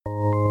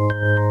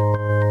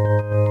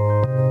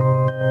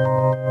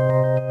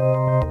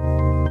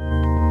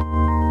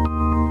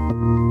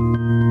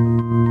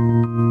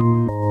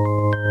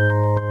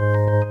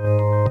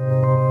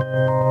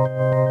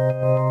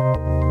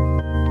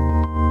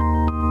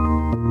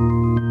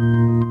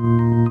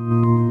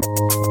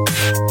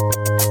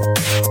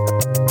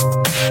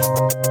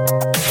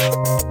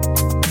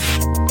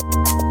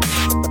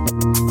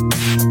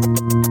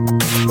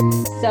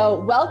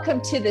welcome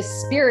to the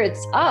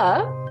Spirits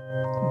of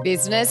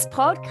Business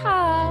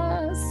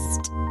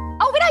Podcast.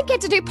 Oh, we don't get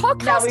to do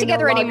podcasts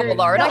together anymore,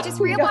 Lauren. No, I just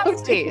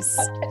realized this.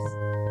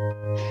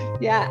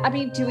 Yeah, I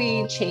mean, do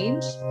we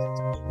change?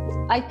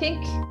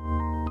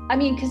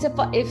 Because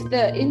if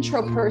the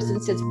intro person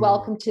says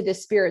welcome to the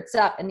Spirits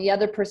Up and the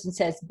other person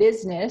says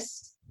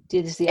business,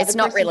 it's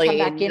not really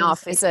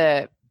enough, is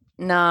it?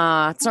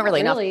 Nah, it's not really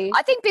enough.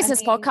 I think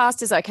business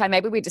podcast is okay.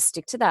 Maybe we just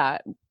stick to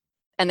that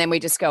and then we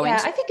just go into.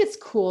 Yeah, I think it's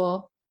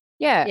cool.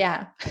 Yeah.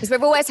 Yeah. Because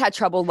we've always had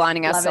trouble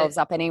lining ourselves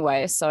up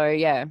anyway. So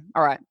yeah.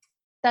 All right.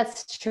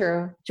 That's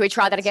true. Should we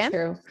try that again?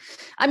 True.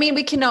 I mean,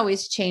 we can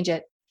always change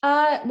it.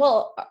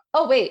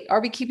 Wait, are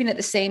we keeping it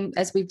the same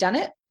as we've done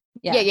it?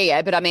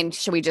 Yeah. But I mean,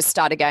 should we just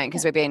start again?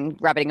 Because we've been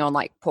rabbiting on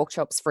like pork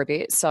chops for a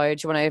bit. So do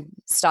you want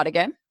to start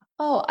again?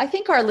 Oh, I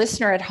think our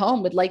listener at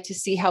home would like to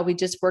see how we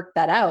just worked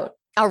that out.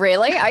 Oh,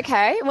 really?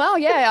 Okay. Well,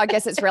 yeah, I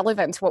guess it's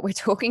relevant to what we're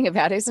talking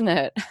about, isn't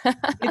it?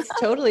 It's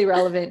totally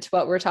relevant to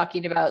what we're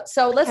talking about.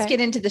 So let's get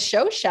into the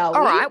show, shall we?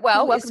 All right.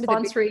 Well, welcome to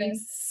welcome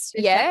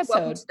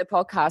to the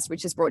podcast,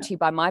 which is brought to you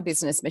by my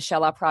business,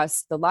 Michelle R.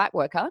 Price, the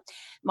Lightworker.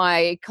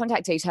 My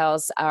contact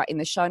details are in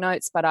the show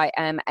notes, but I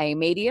am a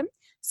medium.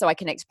 So I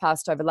connect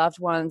past over loved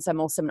ones. I'm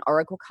also an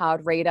oracle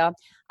card reader.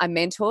 I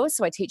mentor,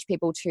 so I teach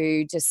people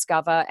to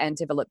discover and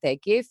develop their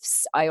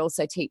gifts. I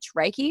also teach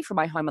Reiki from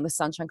my home on the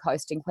Sunshine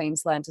Coast in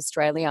Queensland,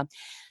 Australia.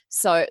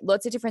 So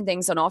lots of different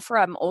things on offer.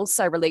 I'm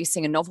also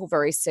releasing a novel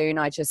very soon.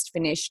 I just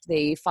finished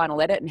the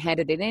final edit and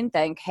handed it in.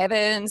 Thank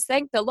heavens.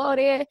 Thank the Lord.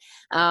 And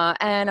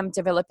I'm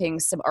developing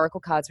some oracle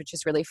cards, which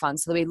is really fun.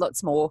 So there'll be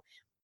lots more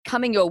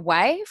coming your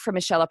way from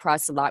Michelle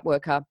Price, the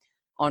Lightworker,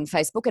 on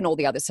Facebook and all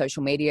the other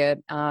social media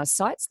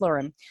sites,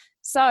 Lauren.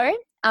 So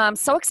I'm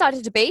so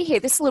excited to be here.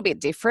 This is a little bit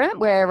different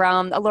where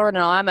Lauren and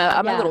I'm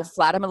a little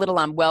flat. I'm a little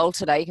unwell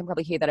today. You can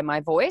probably hear that in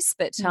my voice,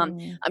 but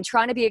I'm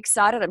trying to be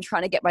excited. I'm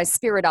trying to get my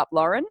spirit up,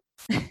 Lauren.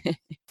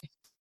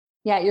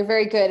 Yeah, you're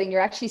very good. And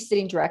you're actually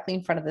sitting directly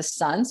in front of the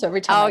sun. So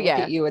every time I look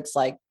at you, it's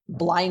like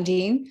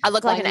blinding. I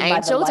look like an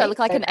angel. Do I look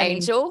like an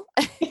angel?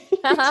 You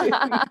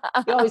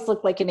always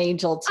look like an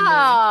angel to me.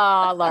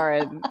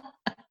 Oh,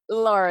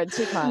 Lauren,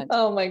 too kind.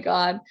 Oh my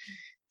God.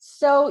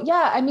 So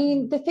yeah, I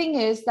mean, the thing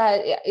is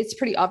that it's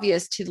pretty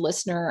obvious to the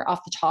listener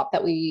off the top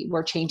that we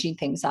were changing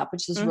things up,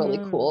 which is really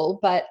cool.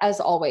 But as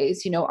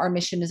always, our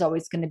mission is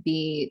always going to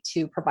be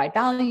to provide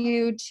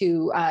value,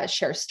 to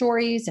share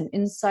stories and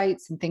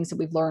insights and things that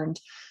we've learned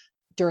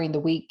during the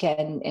week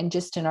and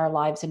just in our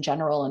lives in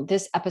general. And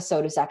this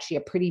episode is actually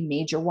a pretty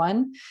major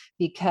one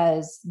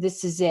because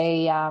this is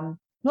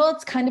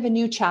it's kind of a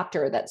new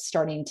chapter that's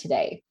starting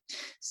today.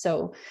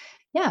 So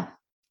yeah.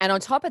 And on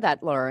top of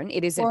that, Lauren,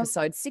 it is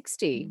episode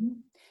 60.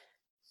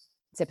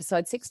 It's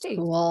episode 60.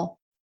 Cool.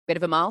 Bit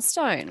of a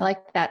milestone. I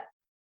like that.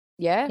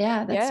 Yeah.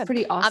 Yeah, that's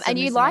pretty awesome. And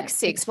you like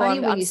 6. It's funny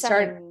when you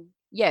start.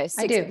 Yeah,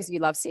 6 because you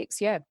love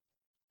 6. Yeah.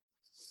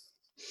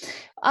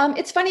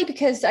 It's funny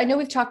because I know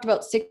we've talked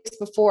about 6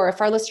 before. If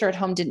our listener at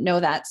home didn't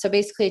know that. So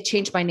basically I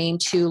changed my name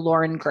to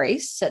Lauren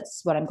Grace.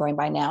 That's what I'm going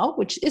by now,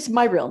 which is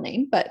my real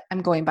name, but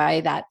I'm going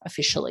by that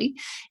officially.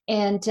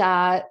 And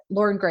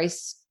Lauren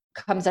Grace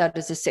comes out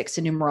as a 6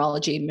 in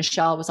numerology.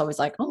 Michelle was always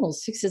like, oh,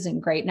 6 isn't a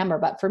great number.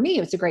 But for me,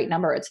 it's a great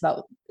number. It's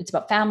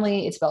about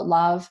family. It's about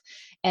love.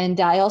 And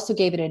I also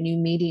gave it a new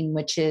meaning,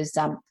 which is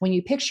when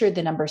you picture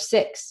the number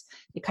 6,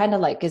 it kind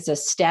of like is a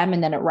stem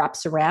and then it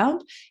wraps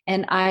around.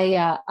 And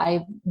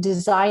I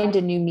designed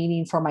a new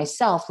meaning for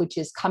myself, which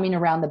is coming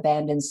around the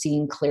bend and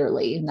seeing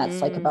clearly. And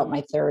that's like about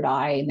my third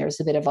eye. And there's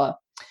a bit of a,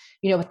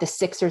 with the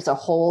 6, there's a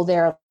hole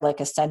there, like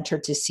a center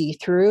to see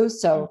through.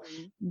 So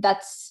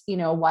that's,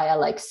 why I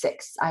like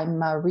 6.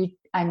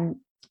 I'm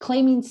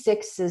claiming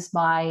 6 is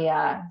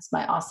my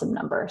awesome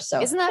number. So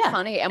isn't that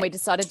funny? And we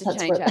decided to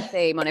change our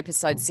theme on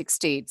episode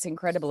 60. It's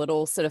incredible. It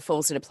all sort of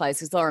falls into place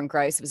because Lauren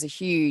Grace, it was a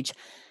huge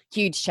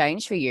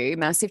change for you,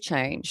 massive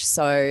change.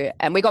 So,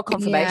 and we got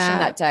confirmation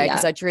that day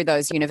because I drew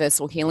those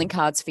universal healing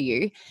cards for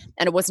you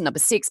and it wasn't number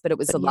 6, but it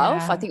was the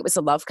love. I think it was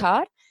a love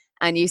card.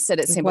 And you said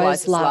it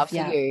symbolizes love for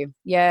you.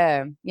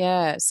 Yeah.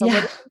 So a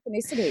lot of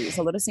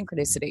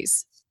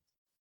synchronicities.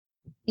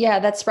 Yeah,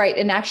 that's right.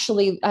 And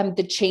actually,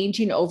 the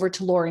changing over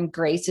to Lauren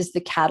Grace is the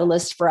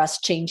catalyst for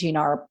us changing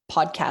our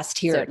podcast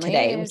here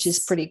today, which is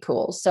pretty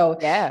cool. So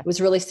it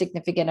was really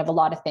significant of a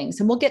lot of things.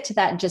 And we'll get to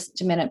that in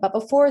just a minute. But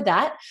before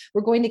that,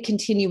 we're going to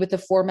continue with the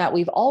format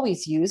we've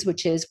always used,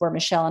 which is where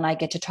Michelle and I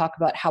get to talk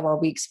about how our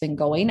week's been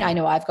going. I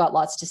know I've got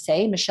lots to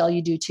say. Michelle,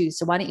 you do too.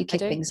 So why don't you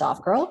kick things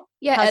off, girl?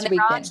 Yeah, how's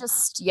and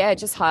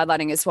just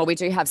highlighting as well. We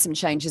do have some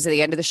changes at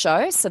the end of the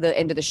show. So the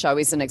end of the show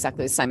isn't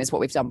exactly the same as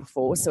what we've done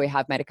before. So we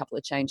have made a couple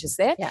of changes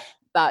there. Yeah.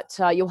 But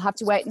you'll have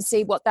to wait and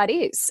see what that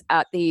is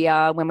at the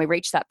when we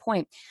reach that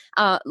point.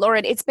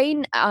 Lauren, it's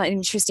been an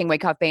interesting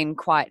week. I've been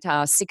quite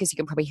sick, as you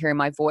can probably hear in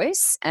my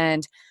voice,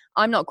 and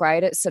I'm not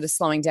great at sort of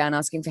slowing down,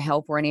 asking for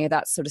help or any of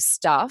that sort of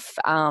stuff.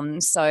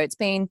 So it's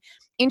been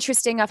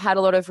interesting. I've had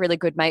a lot of really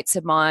good mates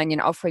of mine,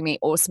 offering me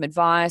awesome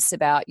advice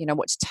about,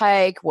 what to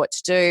take, what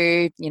to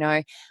do.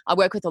 I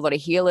work with a lot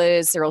of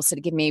healers. They're also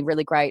to give me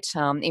really great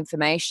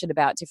information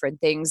about different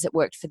things that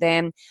worked for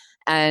them.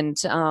 And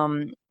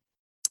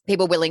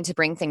people willing to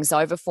bring things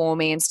over for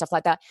me and stuff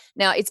like that.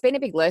 Now, it's been a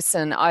big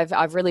lesson.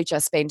 I've really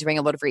just been doing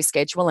a lot of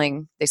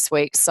rescheduling this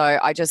week. So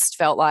I just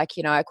felt like,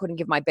 I couldn't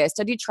give my best.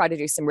 I did try to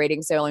do some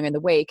readings earlier in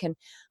the week. And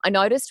I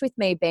noticed with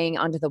me being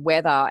under the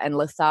weather and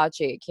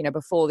lethargic,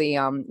 before the,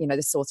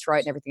 the sore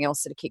throat and everything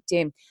else that kicked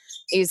in,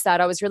 is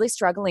that I was really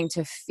struggling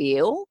to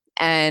feel.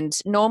 And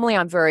normally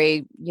I'm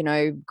very,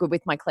 good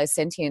with my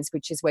clairsentience,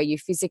 which is where you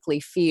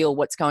physically feel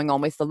what's going on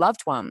with the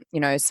loved one,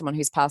 someone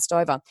who's passed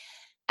over.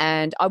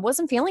 And I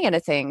wasn't feeling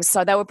anything.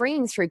 So they were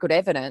bringing through good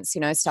evidence,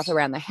 stuff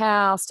around the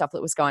house, stuff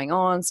that was going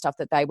on, stuff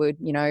that they would,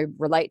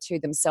 relate to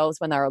themselves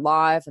when they were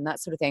alive and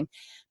that sort of thing.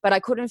 But I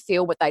couldn't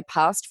feel what they'd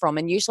passed from.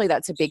 And usually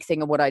that's a big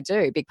thing of what I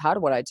do, big part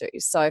of what I do.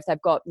 So if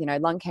they've got,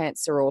 lung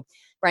cancer or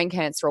brain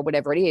cancer or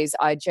whatever it is,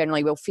 I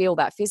generally will feel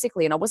that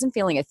physically. And I wasn't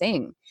feeling a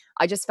thing.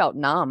 I just felt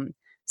numb.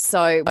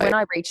 So when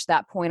I reached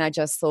that point, I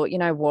just thought, you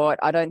know what,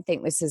 I don't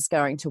think this is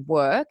going to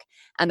work.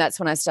 And that's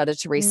when I started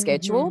to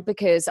reschedule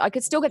because I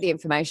could still get the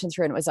information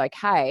through and it was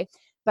okay.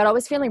 But I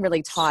was feeling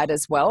really tired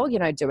as well,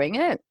 doing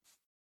it.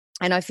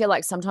 And I feel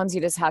like sometimes you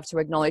just have to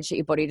acknowledge that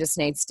your body just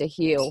needs to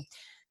heal.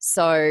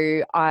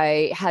 So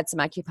I had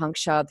some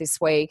acupuncture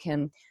this week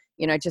and,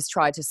 just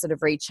tried to sort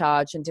of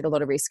recharge and did a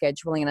lot of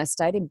rescheduling. And I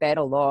stayed in bed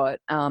a lot.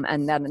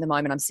 And then at the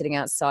moment I'm sitting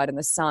outside in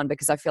the sun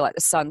because I feel like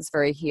the sun's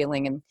very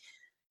healing and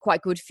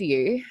quite good for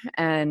you.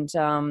 And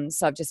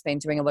so I've just been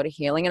doing a lot of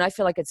healing and I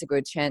feel like it's a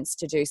good chance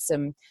to do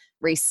some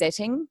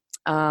resetting.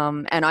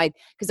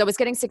 Because I was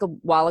getting sick a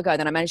while ago,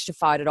 then I managed to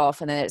fight it off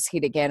and then it's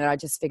hit again. And I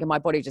just figure my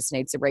body just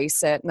needs a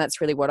reset. And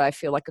that's really what I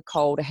feel like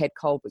a head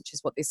cold, which is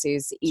what this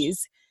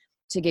is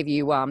to give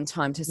you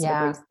time to sort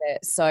of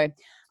reset. So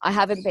I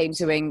haven't been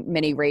doing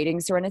many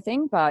readings or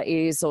anything, but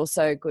it is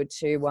also good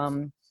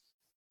to,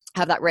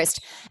 have that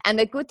rest. And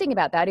the good thing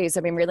about that is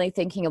I've been really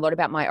thinking a lot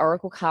about my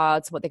oracle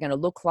cards, what they're going to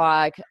look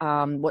like,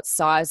 what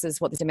sizes,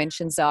 what the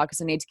dimensions are,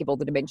 because I need to give all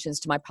the dimensions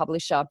to my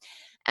publisher.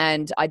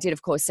 And I did,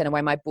 of course, send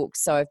away my book.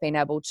 So I've been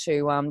able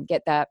to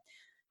get that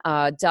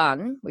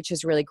done, which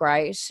is really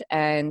great.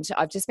 And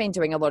I've just been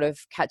doing a lot of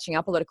catching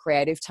up, a lot of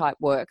creative type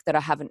work that I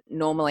haven't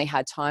normally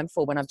had time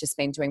for when I've just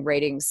been doing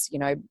readings,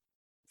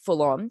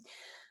 full on.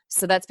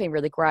 So that's been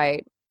really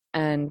great.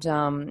 And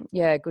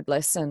good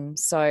lesson.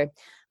 So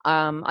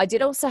I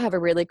did also have a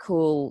really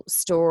cool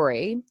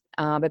story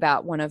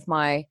about one of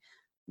my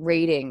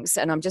readings,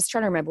 and I'm just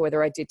trying to remember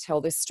whether I did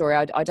tell this story.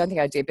 I don't think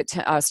I did, but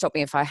stop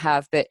me if I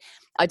have. But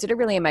I did a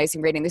really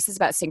amazing reading. This is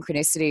about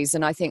synchronicities,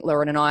 and I think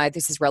Lauren and I,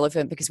 this is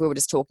relevant because we were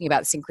just talking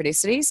about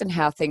synchronicities and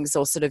how things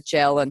all sort of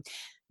gel. And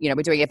we're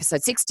doing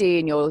episode 60,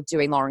 and you're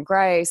doing Lauren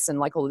Grace, and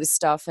like all this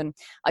stuff. And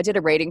I did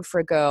a reading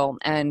for a girl,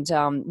 and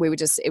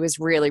it was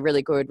really,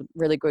 really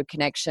good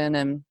connection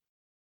and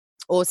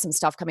awesome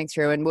stuff coming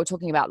through. And we're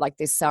talking about like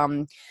this I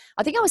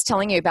think I was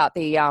telling you about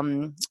the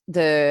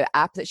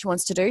app that she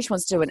wants to do. She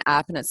wants to do an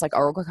app and it's like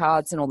oracle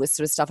cards and all this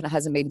sort of stuff, and it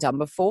hasn't been done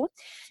before.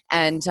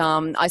 And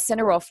I sent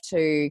her off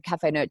to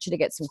Cafe Nurture to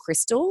get some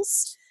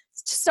crystals.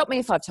 Stop me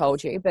if I've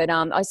told you, but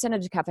I sent her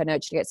to Cafe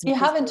Nurture to get some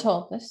crystals. Haven't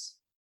told us.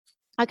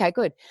 Okay,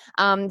 good.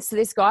 So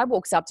this guy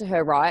walks up to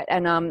her, right?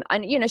 And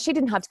she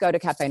didn't have to go to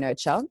Cafe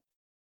Nurture.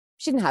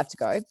 She didn't have to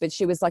go, but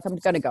she was like, I'm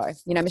going to go.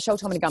 Michelle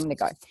told me to go, I'm going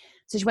to go.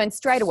 So she went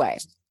straight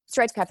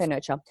to Cafe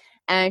Nurture,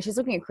 and she's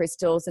looking at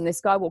crystals, and this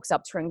guy walks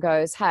up to her and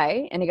goes,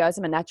 hey, and he goes,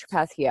 I'm a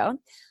naturopath here.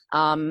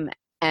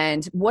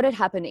 And what had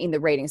happened in the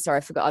reading, sorry,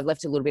 I forgot, I've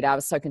left it a little bit out. I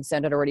was so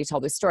concerned I'd already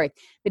told this story.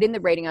 But in the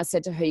reading, I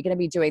said to her, you're going to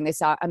be doing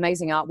this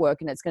amazing artwork,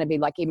 and it's going to be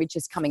like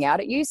images coming out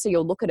at you. So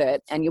you'll look at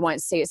it and you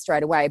won't see it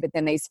straight away, but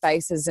then these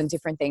faces and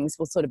different things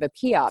will sort of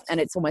appear, and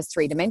it's almost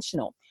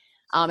three-dimensional.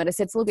 And I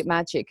said, it's a little bit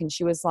magic. And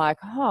she was like,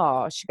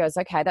 oh, she goes,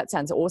 okay, that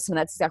sounds awesome.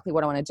 That's exactly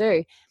what I want to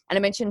do. And I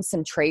mentioned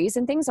some trees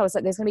and things. I was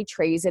like, there's going to be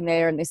trees in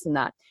there and this and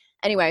that.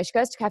 Anyway, she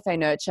goes to Cafe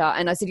Nurture,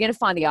 and I said, you're going to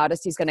find the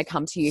artist. He's going to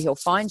come to you. He'll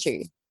find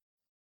you.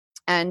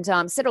 And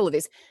said all of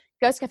this.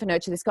 Goes to Cafe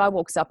Nurture. This guy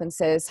walks up and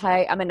says,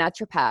 hey, I'm a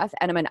naturopath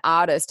and I'm an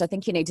artist. I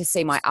think you need to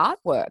see my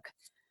artwork.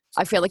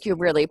 I feel like you'll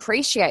really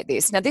appreciate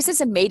this. Now, this is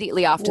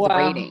immediately after the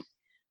reading.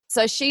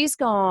 So she's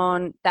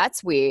gone,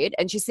 that's weird.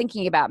 And she's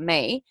thinking about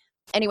me.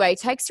 Anyway, he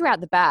takes her out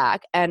the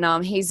back, and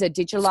he's a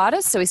digital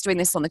artist. So he's doing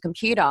this on the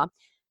computer,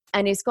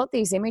 and he's got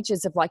these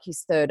images of like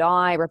his third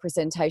eye,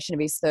 representation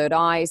of his third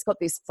eye. He's got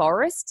this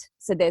forest.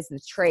 So there's the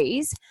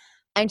trees,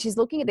 and she's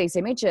looking at these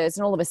images,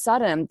 and all of a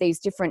sudden these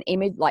different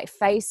image, like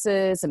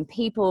faces and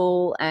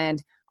people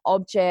and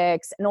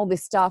objects and all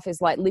this stuff is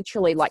like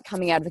literally like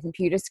coming out of the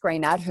computer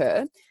screen at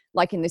her,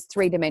 like in this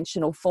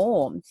three-dimensional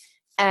form.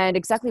 And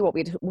exactly what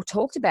we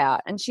talked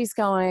about. And she's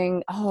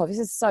going, oh, this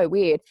is so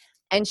weird.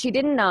 And she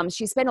didn't,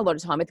 she spent a lot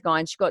of time with the guy,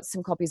 and she got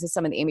some copies of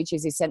some of the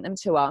images he sent them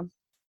to her.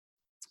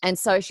 And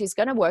so she's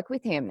going to work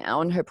with him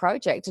on her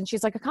project. And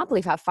she's like, I can't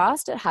believe how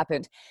fast it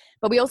happened.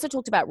 But we also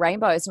talked about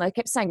rainbows, and I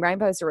kept saying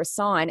rainbows are a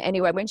sign.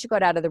 Anyway, when she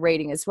got out of the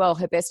reading as well,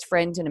 her best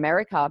friend in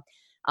America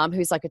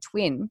who's like a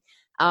twin,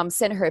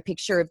 sent her a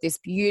picture of this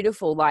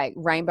beautiful like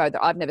rainbow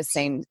that I've never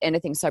seen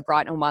anything so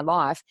bright in all my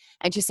life.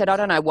 And she said, I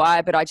don't know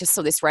why, but I just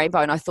saw this rainbow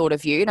and I thought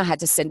of you and I had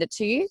to send it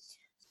to you.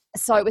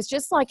 So it was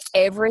just like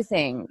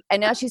everything. And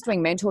now she's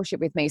doing mentorship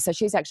with me. So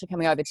she's actually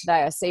coming over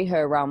today. I see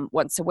her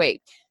once a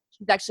week.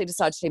 She's actually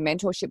decided to do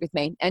mentorship with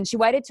me. And she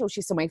waited till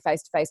she saw me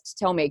face to face to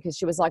tell me, because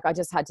she was like, I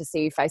just had to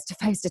see you face to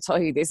face to tell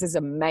you this is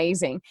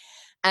amazing.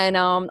 And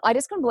I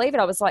just couldn't believe it.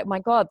 I was like, my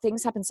God,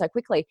 things happen so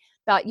quickly.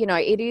 But, you know,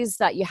 it is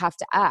that you have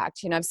to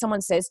act. You know, if someone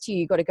says to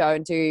you, you got to go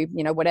and do,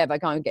 you know, whatever,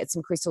 go and get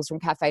some crystals from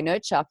Cafe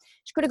Nurture,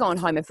 she could have gone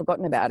home and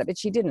forgotten about it, but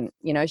she didn't.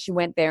 You know, she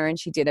went there and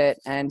she did it,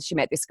 and she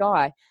met this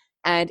guy.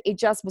 And it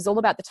just was all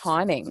about the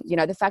timing. You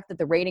know, the fact that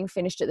the reading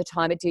finished at the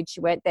time it did, she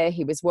went there,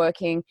 he was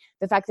working,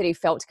 the fact that he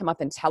felt to come up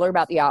and tell her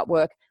about the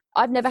artwork.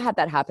 I've never had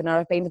that happen, and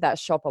I've been to that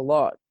shop a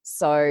lot.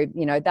 So,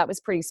 you know, that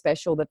was pretty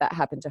special that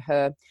happened to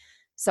her.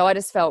 So I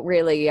just felt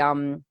really,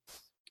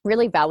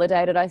 really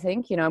validated, I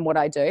think, you know, in what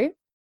I do.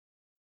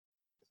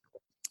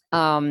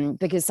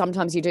 Because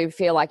sometimes you do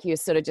feel like you're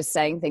sort of just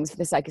saying things for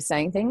the sake of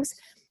saying things.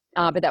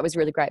 But that was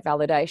really great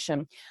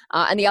validation.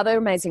 And the other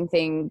amazing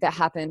thing that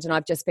happened, and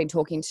I've just been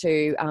talking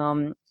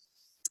to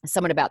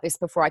someone about this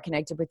before I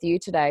connected with you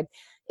today,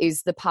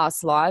 is the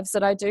past lives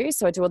that I do.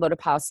 So I do a lot of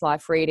past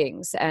life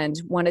readings. And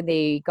one of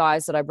the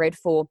guys that I read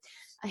for,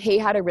 he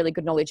had a really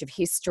good knowledge of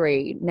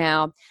history.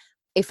 Now,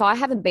 if I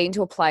haven't been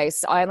to a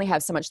place, I only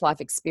have so much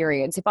life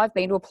experience. If I've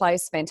been to a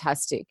place,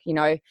 fantastic. You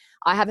know,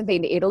 I haven't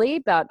been to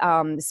Italy, but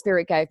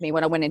Spirit gave me,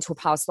 when I went into a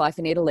past life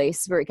in Italy,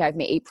 Spirit gave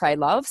me Eat, Pray,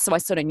 Love. So I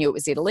sort of knew it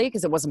was Italy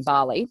because it wasn't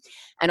Bali.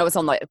 And I was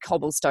on like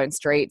cobblestone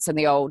streets and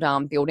the old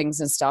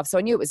buildings and stuff. So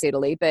I knew it was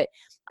Italy. But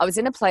I was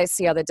in a place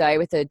the other day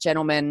with a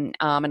gentleman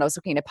and I was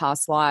looking at a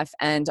past life,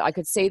 and I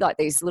could see like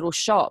these little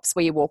shops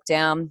where you walk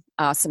down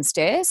some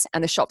stairs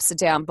and the shops are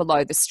down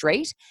below the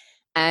street.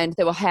 And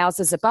there were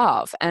houses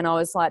above, and I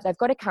was like, they've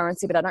got a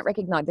currency, but I don't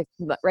recognize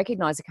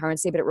the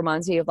currency, but it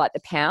reminds me of like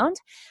the pound,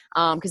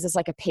 because it's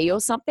like a P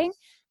or something.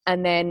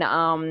 And then,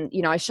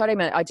 you know, I showed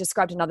him, I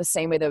described another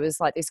scene where there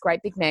was like this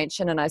great big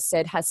mansion, and I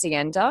said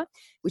hacienda,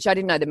 which I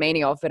didn't know the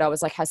meaning of, but I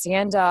was like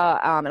hacienda.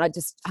 And I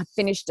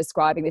finished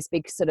describing this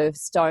big sort of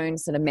stone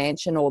sort of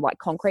mansion, or like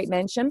concrete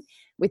mansion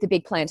with a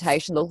big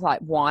plantation, looked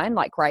like wine,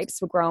 like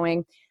grapes were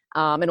growing,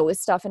 and all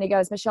this stuff. And he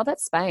goes, Michelle,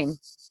 that's Spain.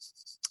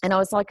 And I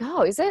was like,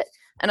 oh, is it?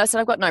 And I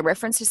said, I've got no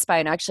reference to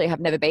Spain. I actually have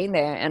never been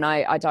there, and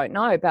I don't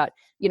know. But,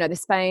 you know,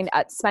 Spain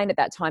at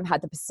that time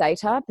had the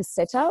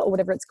peseta, or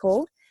whatever it's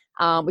called,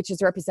 which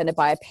is represented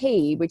by a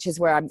P, which is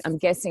where I'm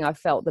guessing I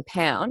felt the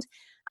pound.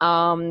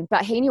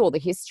 But he knew all the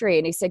history,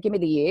 and he said, give me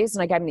the years.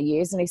 And I gave him the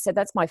years, and he said,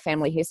 that's my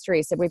family history.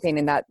 He said, we've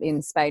been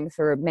in Spain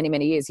for many,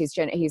 many years. He's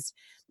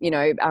you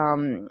know,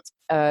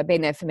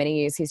 been there for many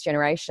years, his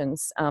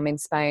generations in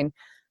Spain.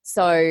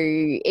 So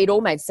it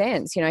all made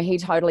sense. You know, he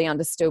totally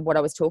understood what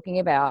I was talking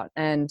about.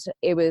 And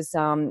it was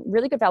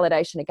really good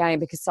validation again,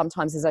 because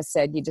sometimes, as I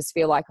said, you just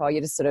feel like, oh,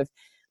 you're just sort of,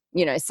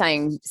 you know,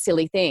 saying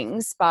silly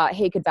things. But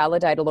he could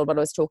validate a lot of what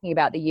I was talking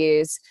about, the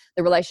years,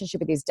 the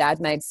relationship with his dad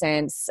made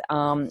sense,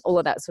 all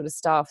of that sort of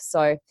stuff.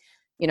 So,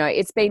 you know,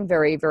 it's been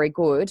very, very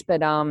good.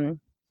 But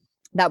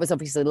that was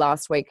obviously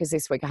last week, because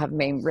this week I haven't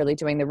been really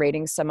doing the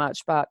readings so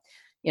much. But,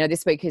 you know,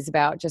 this week is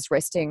about just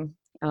resting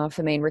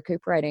for me and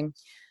recuperating.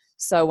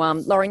 So,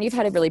 Lauren, you've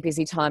had a really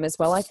busy time as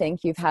well, I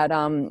think. You've had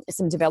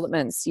some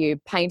developments. You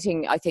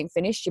painting, I think,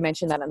 finished. You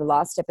mentioned that in the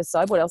last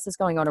episode. What else is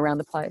going on around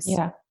the place?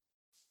 Yeah.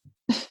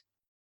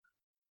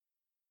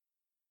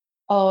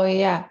 Oh,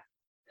 yeah.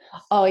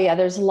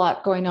 There's a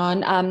lot going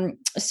on.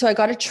 So I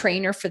got a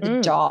trainer for the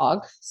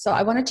dog. So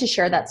I wanted to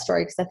share that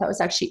story because I thought it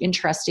was actually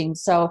interesting.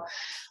 So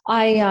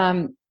I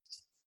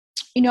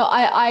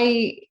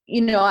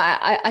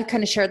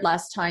kind of shared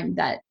last time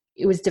that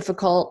it was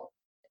difficult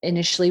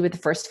initially with the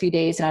first few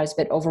days, and I was a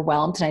bit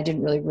overwhelmed, and I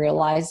didn't really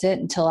realize it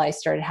until I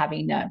started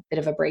having a bit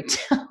of a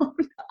breakdown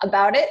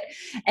about it.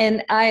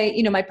 And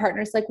my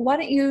partner's like, why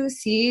don't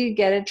you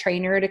get a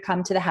trainer to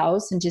come to the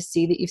house and just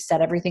see that you've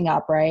set everything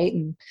up right,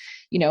 and,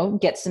 you know,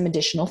 get some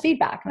additional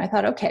feedback. And I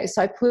thought, okay.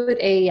 So I put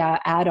a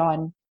ad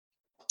on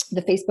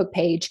the Facebook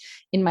page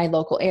in my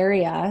local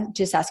area,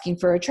 just asking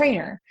for a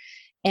trainer.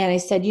 And I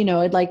said, you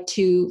know, I'd like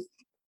to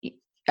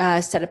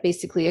set up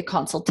basically a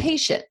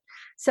consultation.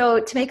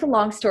 So to make a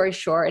long story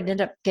short, I ended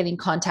up getting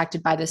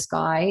contacted by this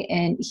guy,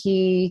 and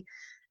he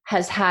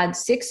has had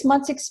 6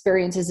 months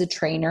experience as a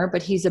trainer,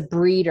 but he's a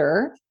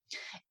breeder,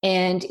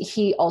 and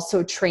he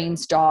also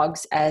trains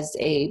dogs as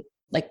a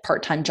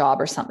part-time job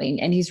or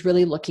something. And he's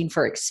really looking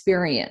for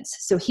experience.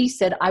 So he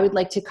said, I would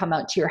like to come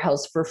out to your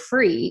house for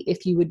free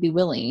if you would be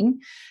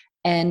willing,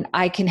 and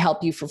I can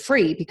help you for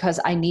free because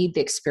I need the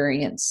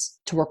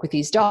experience to work with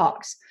these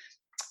dogs.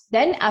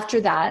 Then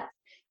after that,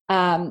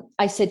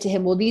 I said to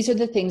him, well, these are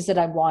the things that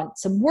I want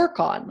some work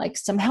on, like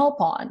some help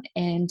on.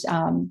 And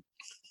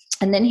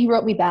then he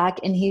wrote me back,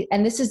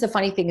 and this is the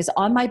funny thing, is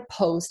on my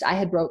post, I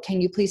had wrote, can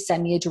you please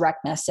send me a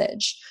direct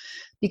message?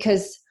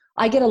 Because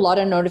I get a lot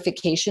of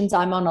notifications.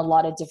 I'm on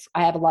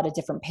I have a lot of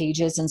different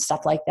pages and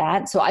stuff like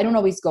that. So I don't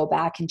always go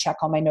back and check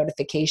all my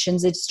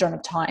notifications. I just don't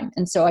have time.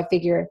 And so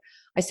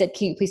I said,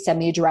 can you please send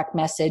me a direct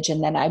message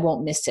and then I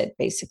won't miss it,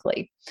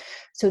 basically.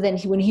 So then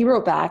when he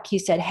wrote back, he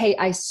said, hey,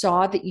 I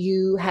saw that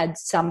you had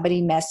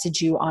somebody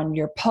message you on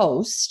your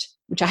post,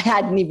 which I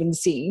hadn't even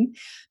seen.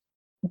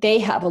 They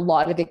have a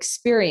lot of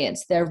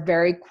experience. They're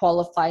very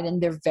qualified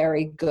and they're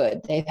very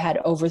good. They've had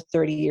over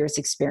 30 years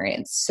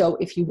experience. So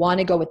if you want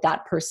to go with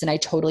that person, I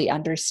totally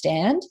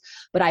understand,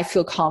 but I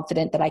feel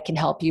confident that I can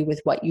help you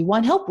with what you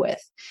want help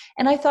with.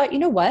 And I thought, you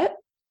know what?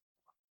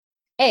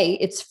 A,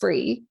 it's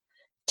free.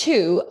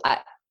 Two,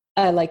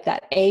 I like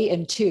that. A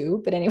and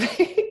two, but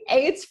anyway,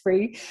 A, it's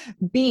free.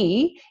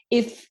 B,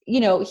 if,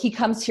 he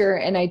comes here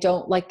and I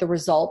don't like the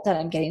result that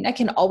I'm getting, I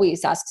can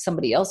always ask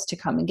somebody else to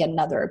come and get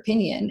another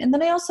opinion. And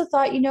then I also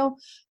thought,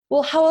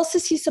 well, how else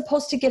is he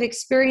supposed to get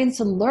experience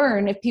and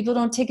learn if people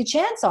don't take a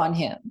chance on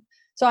him?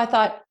 So I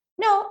thought,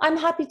 no, I'm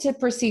happy to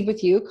proceed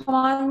with you. Come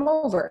on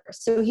over.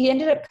 So he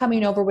ended up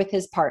coming over with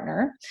his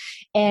partner,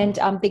 and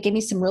they gave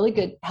me some really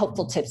good,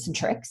 helpful tips and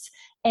tricks.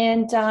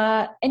 And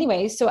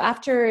anyway, so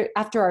after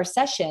our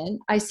session,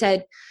 I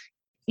said,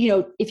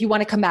 if you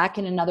want to come back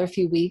in another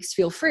few weeks,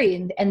 feel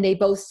free. And they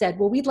both said,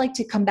 well, we'd like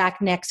to come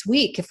back next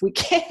week if we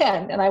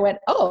can. And I went,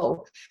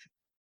 oh,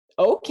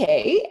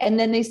 okay. And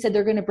then they said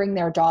they're going to bring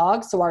their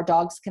dogs so our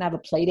dogs can have a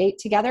play date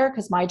together,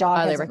 because my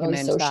dog hasn't really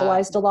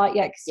socialized a lot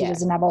yet because he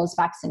doesn't have all his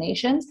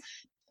vaccinations.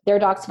 Their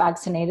dog's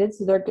vaccinated.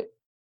 So they're good.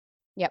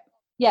 Yep.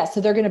 Yeah.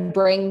 So they're going to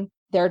bring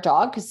their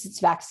dog because it's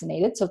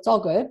vaccinated. So it's all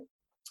good.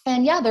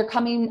 And yeah, they're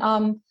coming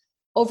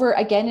over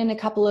again in a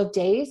couple of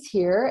days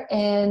here.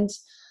 And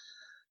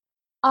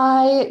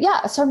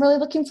so I'm really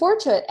looking forward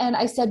to it. And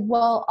I said,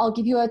 well, I'll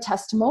give you a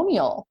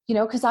testimonial,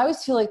 because I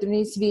always feel like there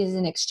needs to be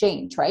an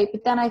exchange, right?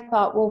 But then I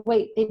thought, well,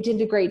 wait, they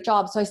did a great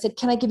job. So I said,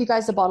 can I give you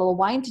guys a bottle of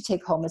wine to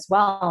take home as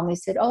well? And they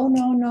said, oh,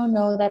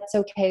 no, that's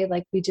okay.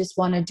 Like, we just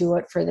want to do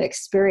it for the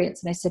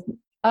experience. And I said,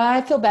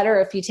 I feel better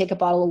if you take a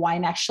bottle of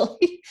wine,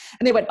 actually.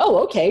 And they went,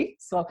 oh, okay.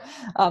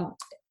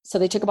 So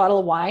they took a bottle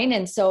of wine,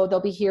 and so they'll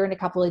be here in a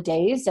couple of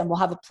days, and we'll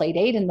have a play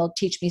date, and they'll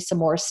teach me some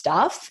more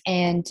stuff.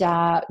 And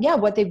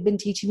what they've been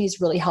teaching me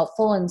is really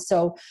helpful. And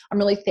so I'm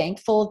really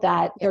thankful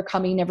that they're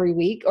coming every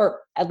week, or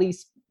at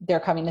least they're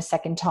coming a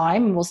second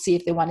time, and we'll see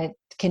if they want to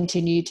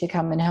continue to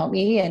come and help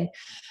me.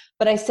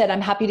 But I said,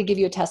 I'm happy to give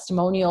you a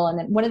testimonial. And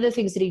then one of the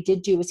things that he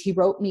did do is he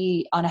wrote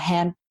me on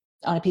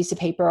a piece of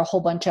paper a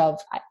whole bunch of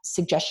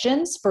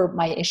suggestions for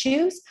my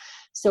issues.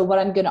 So what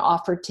I'm going to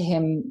offer to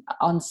him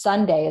on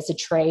Sunday as a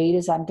trade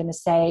is I'm going to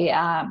say,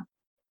 I'm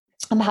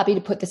happy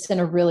to put this in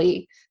a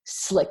really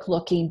slick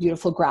looking,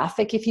 beautiful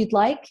graphic if you'd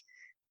like.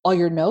 All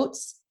your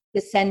notes to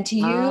send to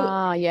you.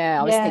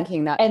 I was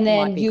thinking that. And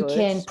then you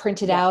can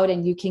print it out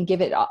and you can give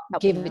it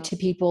to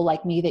people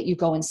like me that you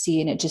go and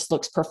see, and it just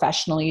looks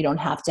professional. You don't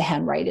have to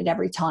handwrite it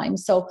every time.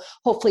 So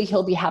hopefully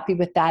he'll be happy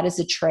with that as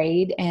a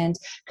trade. And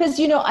because,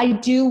 I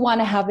do want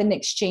to have an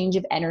exchange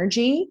of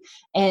energy,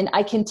 and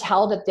I can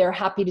tell that they're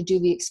happy to do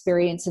the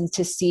experience and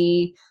to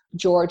see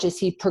George as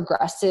he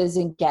progresses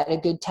and get a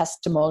good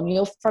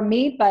testimonial from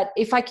me. But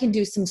if I can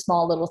do some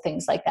small little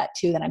things like that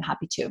too, then I'm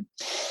happy to.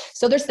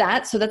 So there's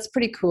that. So that's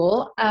pretty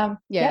cool. And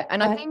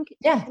I think,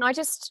 can I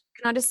just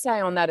say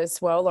on that as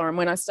well, Lauren,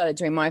 when I started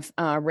doing my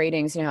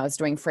readings, I was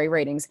doing free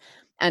readings,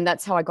 and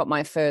that's how I got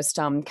my first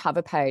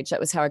cover page. That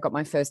was how I got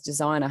my first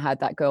design. I had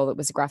that girl that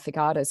was a graphic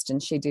artist,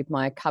 and she did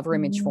my cover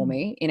image for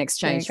me in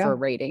exchange for a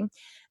reading.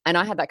 And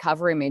I had that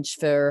cover image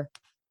for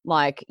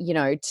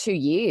 2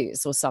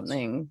 years or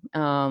something,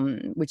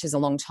 which is a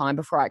long time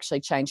before I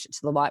actually changed it to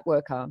the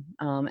Lightworker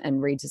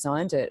and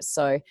redesigned it.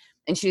 So,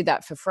 and she did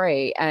that for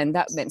free. And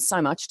that meant so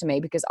much to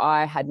me because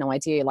I had no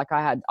idea.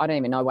 I don't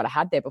even know what I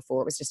had there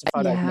before. It was just a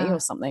photo of me or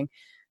something.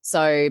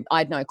 So I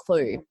had no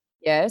clue.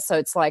 Yeah. So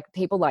it's like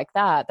people like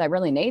that, they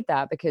really need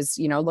that because,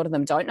 a lot of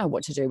them don't know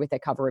what to do with their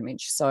cover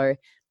image. So,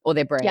 or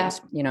their brand,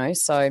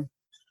 so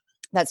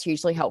that's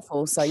hugely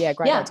helpful. So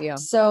great idea.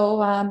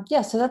 So,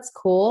 so that's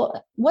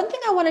cool. One thing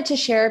I wanted to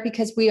share,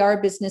 because we are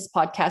a business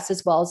podcast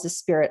as well as a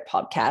spirit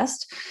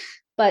podcast,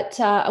 but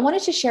I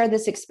wanted to share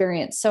this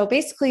experience. So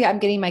basically I'm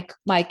getting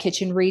my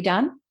kitchen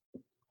redone,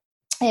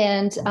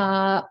 and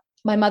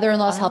my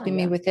mother-in-law is helping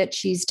me with it.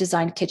 She's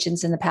designed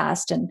kitchens in the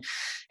past. And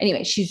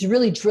anyway, she's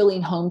really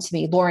drilling home to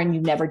me, Lauren,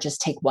 you never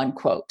just take one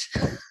quote.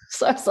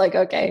 So I was like,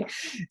 okay.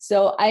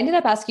 So I ended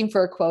up asking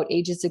for a quote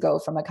ages ago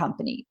from a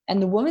company.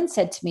 And the woman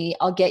said to me,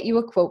 I'll get you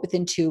a quote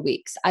within 2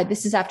 weeks.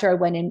 This is after I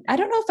went in. I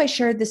don't know if I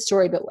shared this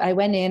story, but I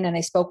went in and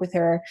I spoke with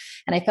her,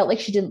 and I felt like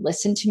she didn't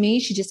listen to me.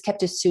 She just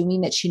kept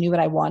assuming that she knew what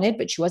I wanted,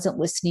 but she wasn't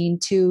listening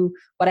to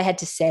what I had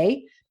to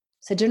say.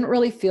 So I didn't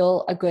really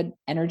feel a good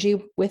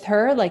energy with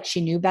her. Like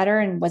she knew better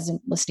and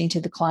wasn't listening to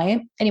the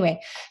client.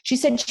 Anyway, she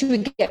said she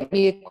would get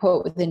me a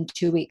quote within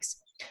 2 weeks.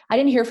 I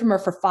didn't hear from her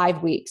for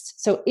 5 weeks.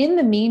 So in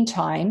the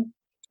meantime,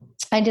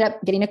 I ended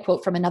up getting a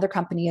quote from another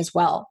company as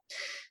well.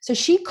 So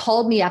she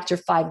called me after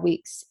 5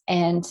 weeks,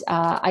 and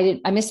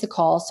I missed the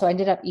call. So I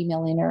ended up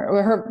emailing her,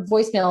 or her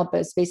voicemail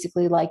was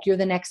basically like, "You're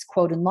the next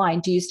quote in line.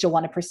 Do you still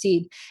want to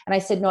proceed?" And I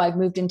said, "No, I've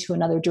moved into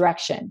another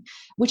direction,"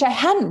 which I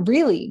hadn't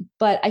really,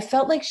 but I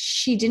felt like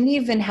she didn't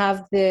even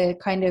have the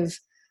kind of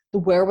the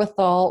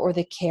wherewithal or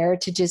the care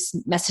to just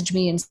message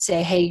me and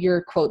say, "Hey,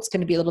 your quote's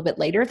going to be a little bit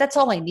later." That's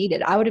all I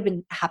needed. I would have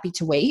been happy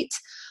to wait.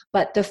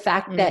 But the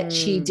fact that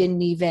she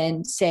didn't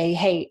even say,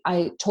 "Hey,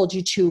 I told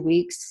you 2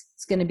 weeks,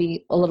 it's going to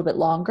be a little bit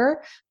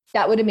longer,"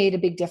 that would have made a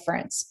big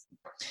difference.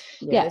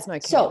 Yeah. There's no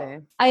care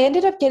there. I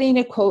ended up getting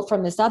a quote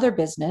from this other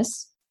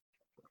business,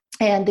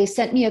 and they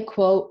sent me a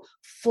quote,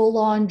 full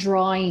on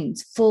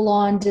drawings, full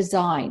on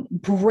design,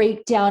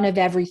 breakdown of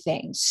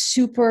everything,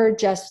 super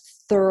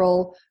just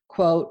thorough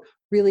quote,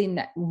 really,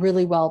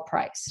 really well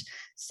priced.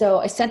 So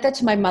I sent that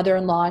to my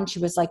mother-in-law, and she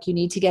was like, "You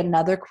need to get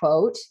another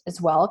quote as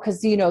well."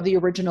 Because, the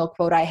original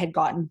quote I had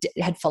gotten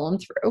had fallen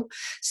through.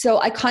 So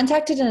I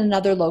contacted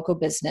another local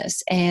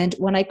business. And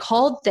when I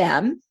called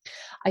them,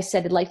 I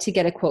said, "I'd like to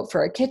get a quote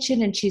for a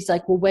kitchen." And she's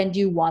like, "Well, when do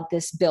you want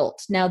this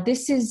built?" Now,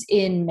 this is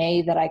in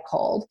May that I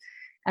called.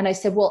 And I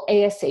said, "Well,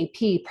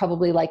 ASAP,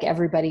 probably like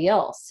everybody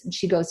else." And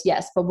she goes,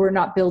 "Yes, but we're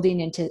building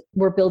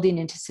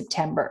into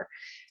September."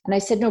 And I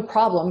said, "No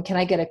problem. Can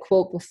I get a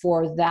quote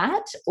before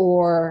that?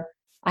 Or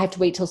I have to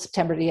wait till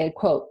September to get a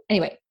quote?"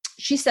 Anyway,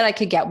 she said I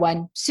could get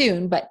one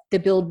soon, but the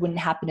build wouldn't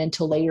happen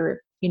until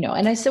later,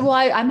 And I said, "Well,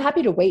 I'm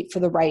happy to wait for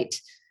the right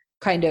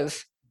kind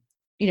of,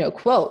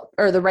 quote,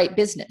 or the right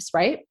business,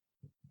 right?"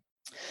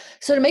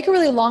 So to make a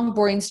really long,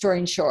 boring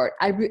story short,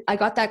 I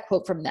got that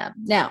quote from them.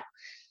 Now,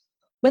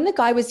 when the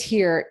guy was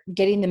here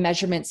getting the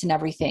measurements and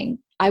everything,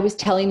 I was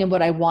telling him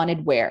what I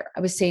wanted where. I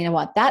was saying, "I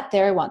want that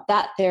there. I want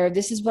that there.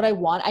 This is what I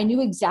want." I knew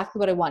exactly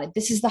what I wanted.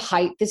 This is the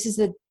height. This is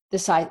the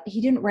size.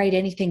 He didn't write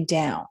anything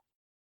down.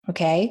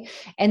 Okay.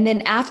 And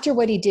then after,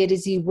 what he did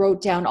is he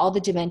wrote down all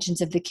the dimensions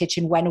of the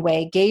kitchen, went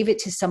away, gave it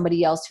to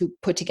somebody else who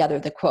put together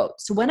the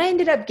quote. So when I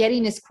ended up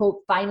getting this quote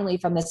finally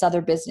from this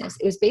other business,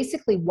 it was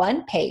basically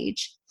one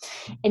page,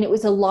 and it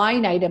was a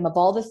line item of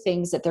all the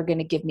things that they're going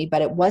to give me,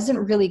 but it wasn't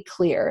really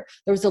clear.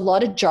 There was a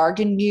lot of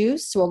jargon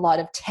used, so a lot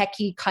of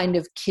techie kind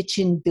of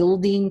kitchen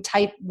building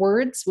type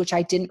words, which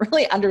I didn't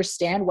really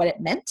understand what it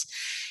meant.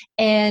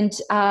 And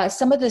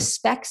some of the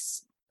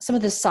specs, some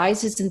of the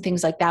sizes and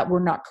things like that were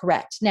not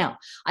correct. Now,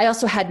 I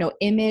also had no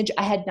image.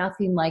 I had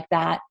nothing like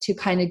that to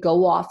kind of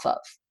go off of.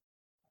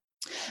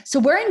 So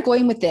where I'm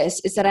going with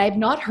this is that I have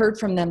not heard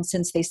from them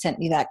since they sent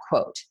me that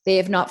quote. They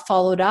have not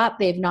followed up.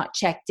 They have not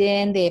checked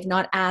in. They have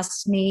not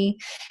asked me.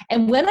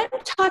 And when I'm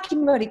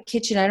talking about a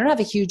kitchen, I don't have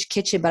a huge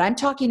kitchen, but I'm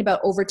talking about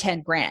over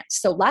 10 grand.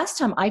 So last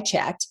time I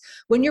checked,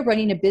 when you're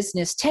running a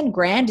business, 10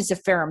 grand is a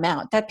fair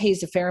amount. That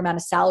pays a fair amount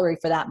of salary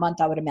for that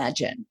month, I would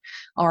imagine.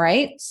 All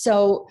right.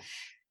 So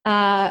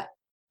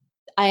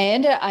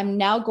I'm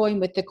now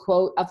going with the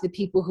quote of the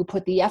people who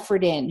put the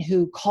effort in,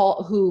 who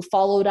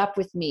followed up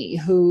with me,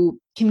 who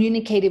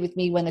communicated with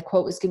me when the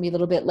quote was going to be a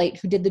little bit late,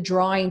 who did the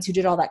drawings, who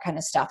did all that kind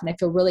of stuff. And I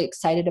feel really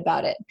excited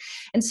about it.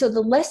 And so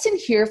the lesson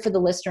here for the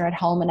listener at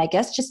home, and I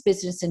guess just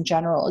business in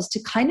general, is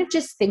to kind of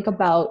just think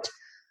about,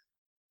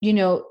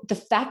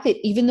 the fact that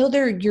even though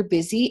you're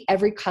busy,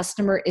 every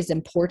customer is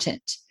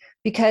important.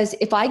 Because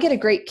if I get a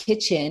great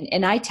kitchen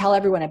and I tell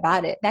everyone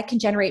about it, that can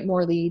generate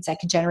more leads. I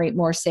can generate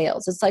more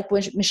sales. It's like,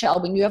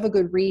 Michelle, when you have a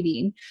good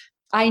reading,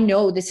 I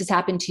know this has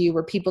happened to you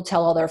where people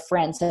tell all their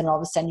friends and all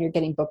of a sudden you're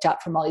getting booked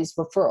up from all these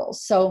referrals.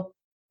 So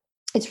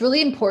it's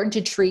really important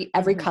to treat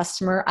every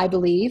customer, I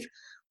believe,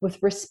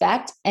 with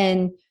respect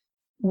and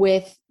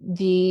with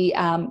the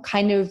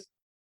kind of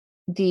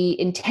the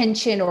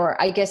intention, or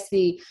I guess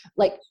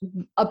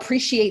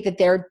appreciate that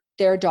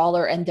their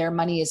dollar and their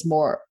money is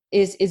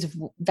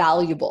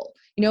valuable.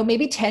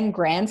 Maybe 10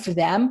 grand for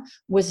them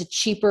was a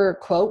cheaper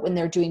quote when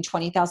they're doing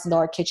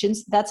 $20,000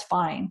 kitchens. That's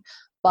fine.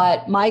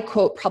 But my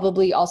quote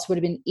probably also would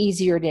have been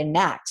easier to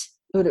enact.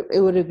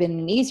 It would have been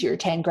an easier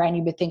 10 grand,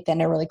 you would think,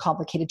 than a really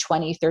complicated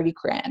 20, 30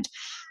 grand.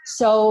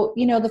 So,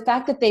 the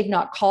fact that they've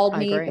not called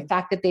me, the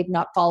fact that they've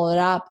not followed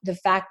up, the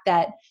fact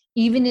that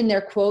even in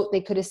their quote,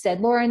 they could have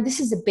said, "Lauren, this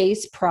is a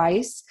base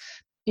price.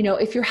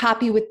 If you're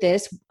happy with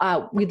this,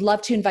 we'd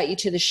love to invite you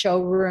to the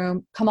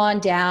showroom. Come on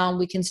down.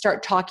 We can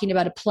start talking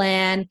about a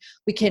plan.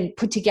 We can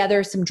put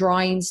together some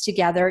drawings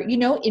together.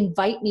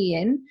 Invite me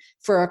in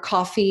for a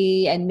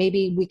coffee and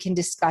maybe we can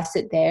discuss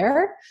it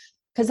there."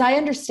 Because I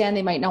understand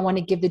they might not want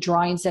to give the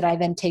drawings that I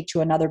then take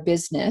to another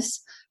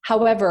business.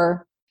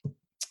 However,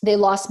 they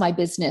lost my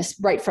business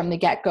right from the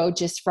get-go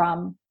just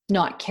from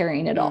not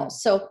caring at all.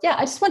 So yeah,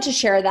 I just want to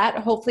share that.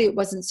 Hopefully it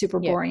wasn't super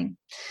boring.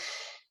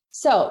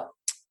 So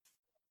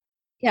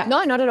yeah.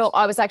 No, not at all.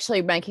 I was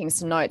actually making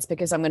some notes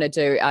because I'm going to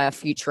do a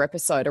future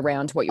episode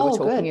around what you were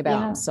talking about.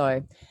 Yeah.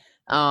 So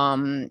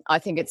I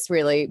think it's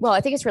really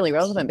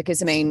relevant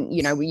because,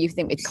 you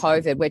think with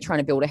COVID, we're trying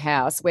to build a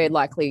house. We're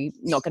likely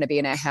not going to be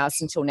in our house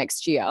until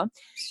next year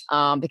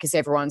because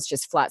everyone's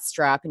just flat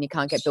strap and you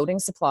can't get building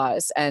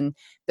supplies. And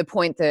the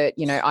point that,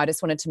 I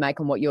just wanted to make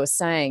on what you're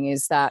saying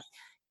is that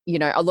you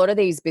know, a lot of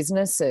these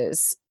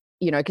businesses,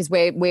 you know, because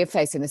we're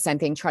facing the same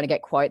thing, trying to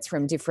get quotes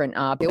from different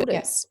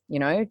builders, you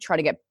know, trying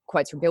to get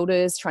quotes from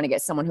builders, trying to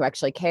get someone who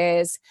actually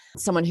cares,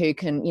 someone who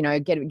can, you know,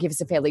 give us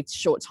a fairly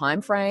short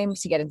time frame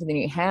to get into the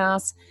new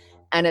house.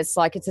 And it's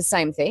like, it's the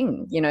same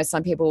thing. You know,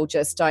 some people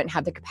just don't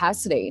have the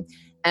capacity.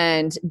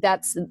 And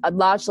that's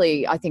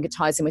largely, I think it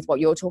ties in with what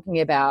you're talking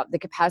about. The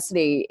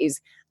capacity is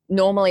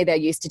normally they're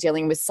used to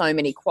dealing with so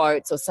many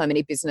quotes or so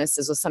many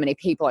businesses or so many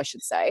people, I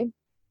should say,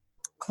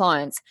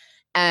 clients.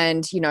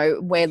 And, you know,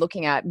 we're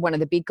looking at one of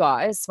the big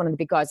guys at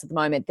the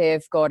moment,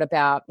 they've got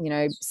about, you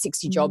know,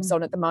 60 jobs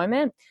on at the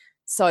moment.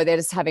 So they're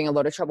just having a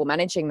lot of trouble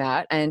managing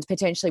that. And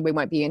potentially we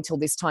won't be until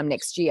this time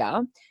next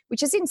year,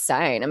 which is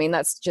insane. I mean,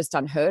 that's just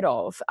unheard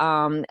of.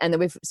 And then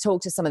we've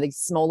talked to some of these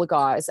smaller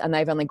guys and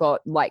they've only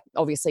got like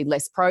obviously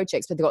less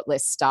projects, but they've got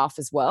less staff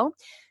as well.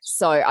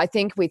 So I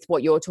think with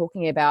what you're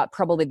talking about,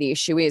 probably the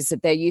issue is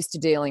that they're used to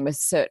dealing with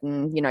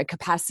certain, you know,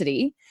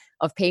 capacity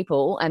of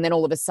people. And then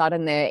all of a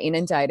sudden they're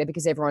inundated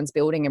because everyone's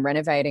building and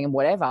renovating and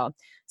whatever.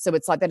 So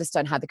it's like they just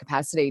don't have the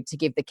capacity to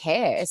give the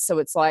care. So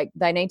it's like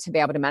they need to be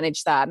able to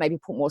manage that, maybe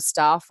put more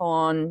staff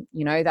on,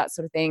 you know, that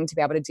sort of thing, to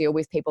be able to deal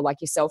with people like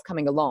yourself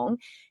coming along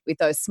with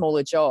those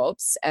smaller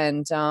jobs.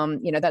 And,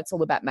 you know, that's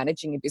all about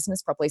managing your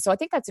business properly. So I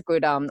think that's a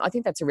good, I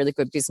think that's a really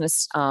good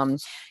business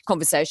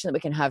conversation that we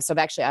can have. So I've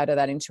actually added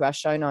that into our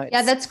show notes.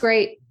 Yeah, that's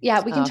great.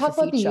 Yeah, we can talk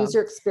about the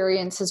user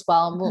experience as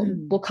well.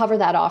 And we'll cover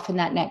that off in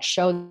that next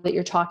show that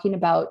you're talking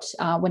about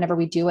whenever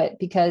we do it,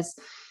 because,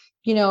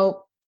 you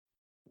know,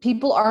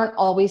 people aren't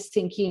always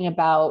thinking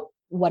about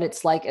what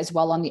it's like as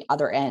well on the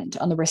other end,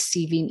 on the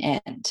receiving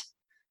end.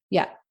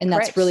 Yeah. And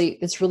that's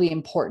really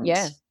important.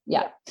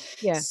 Yeah.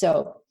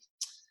 So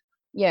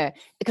yeah.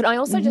 Could I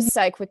also just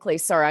say quickly,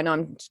 sorry, I know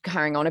I'm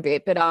carrying on a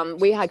bit,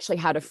 but we actually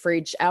had a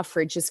fridge. Our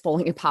fridge is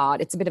falling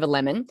apart. It's a bit of a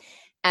lemon.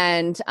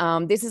 And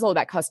this is all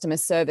about customer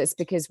service,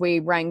 because we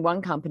rang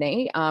one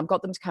company,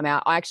 got them to come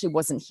out. I actually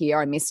wasn't here.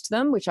 I missed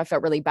them, which I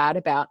felt really bad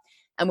about.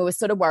 And we were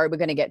sort of worried we're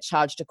going to get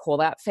charged a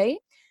call-out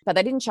fee. But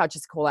they didn't charge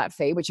us a call-out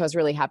fee, which I was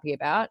really happy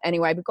about.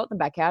 Anyway, we got them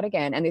back out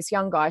again. And this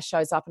young guy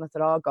shows up and I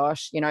thought, oh,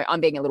 gosh, you know, I'm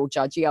being a little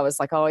judgy. I was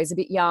like, oh, he's a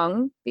bit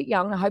young.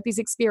 I hope he's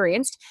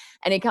experienced.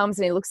 And he comes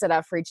and he looks at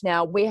our fridge.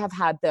 Now, we have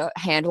had the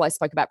handle I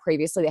spoke about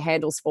previously. The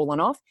handle's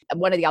fallen off. And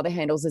one of the other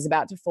handles is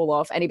about to fall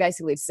off. And he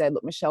basically said,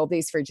 look, Michelle,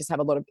 these fridges have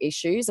a lot of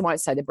issues. I won't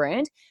say the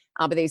brand,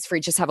 but these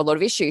fridges have a lot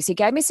of issues. He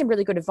gave me some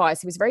really good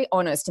advice. He was very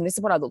honest. And this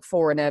is what I look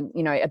for in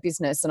a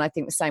business. And I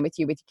think the same with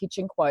you with your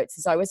kitchen quotes,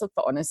 is I always look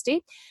for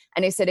honesty.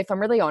 And he said, if I'm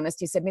really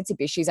honest, he said,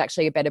 Mitsubishi is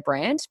actually a better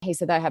brand. He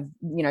said they have,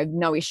 you know,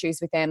 no issues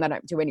with them. They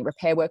don't do any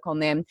repair work on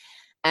them.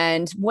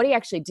 And what he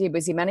actually did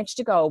was he managed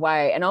to go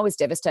away, and I was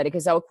devastated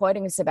because they were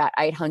quoting us about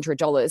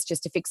 $800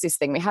 just to fix this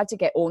thing. We had to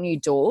get all new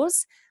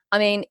doors. I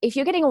mean, if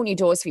you're getting all new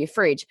doors for your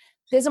fridge,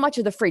 there's not much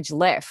of the fridge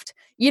left,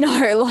 you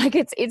know, like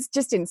it's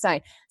just insane.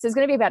 So it's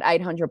going to be about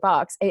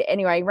 $800.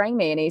 Anyway, he rang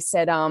me and he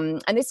said,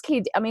 and this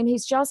kid, I mean,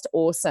 he's just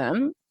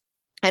awesome.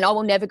 And I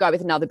will never go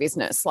with another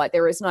business. Like,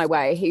 there is no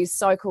way. He's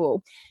so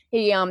cool.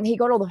 He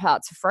got all the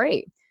parts for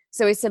free.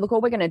 So he said, look,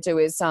 all we're going to do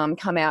is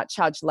come out,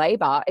 charge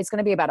labor. It's going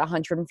to be about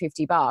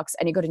 $150,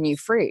 and he got a new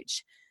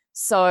fridge.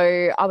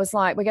 So I was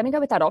like, we're going to go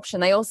with that option.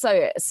 They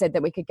also said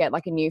that we could get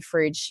like a new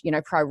fridge, you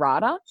know, pro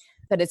rata,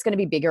 but it's going to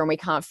be bigger and we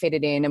can't fit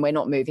it in, and we're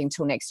not moving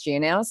till next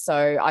year now.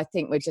 So I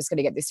think we're just going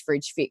to get this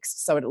fridge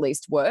fixed so it at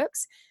least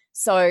works.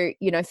 So,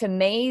 you know, for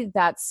me,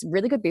 that's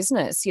really good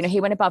business. You know,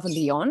 he went above and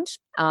beyond,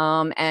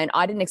 and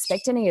I didn't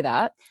expect any of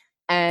that.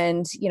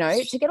 And, you know,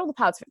 to get all the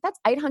parts, that's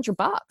 $800,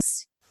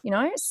 you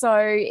know, so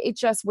it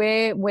just,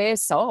 we're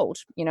sold,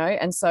 you know.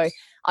 And so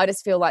I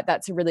just feel like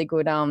that's a really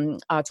good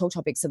talk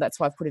topic. So that's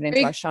why I've put it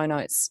into our show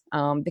notes,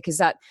 because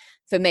that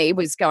for me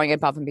was going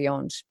above and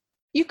beyond.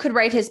 You could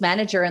write his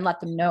manager and let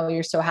them know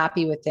you're so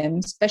happy with him,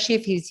 especially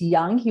if he's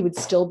young. He would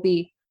still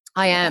be.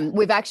 I am.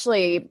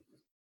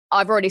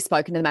 I've already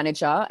spoken to the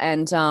manager,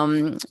 and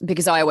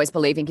because I always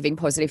believe in giving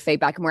positive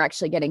feedback, and we're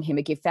actually getting him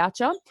a gift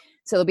voucher.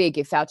 So there'll be a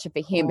gift voucher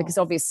for him, because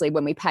obviously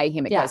when we pay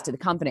him, it goes to the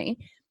company.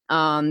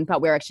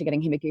 But we're actually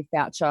getting him a gift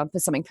voucher for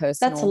something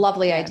personal. That's a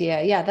lovely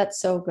idea. Yeah, that's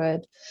so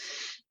good.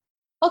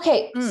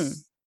 Okay.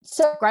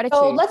 So gratitude.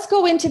 So let's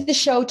go into the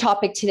show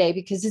topic today,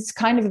 because it's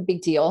kind of a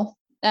big deal.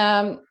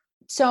 All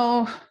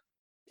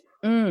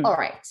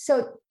right.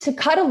 So to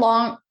cut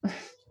along,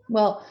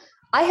 well,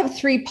 I have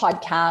 3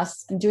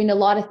 podcasts. I'm doing a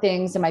lot of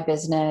things in my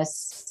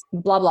business,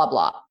 blah, blah,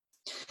 blah.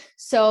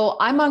 So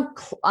I'm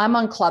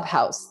on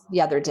Clubhouse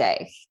the other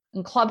day.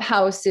 And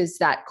Clubhouse is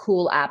that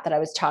cool app that I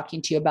was talking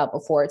to you about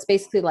before. It's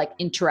basically like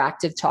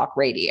interactive talk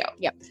radio.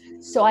 Yep.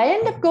 So I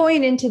end up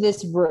going into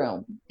this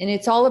room, and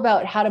it's all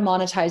about how to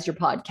monetize your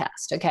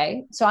podcast.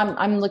 Okay. So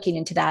I'm looking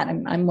into that.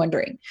 I'm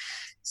wondering.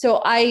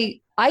 So I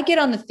get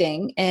on the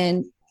thing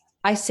and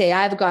I say,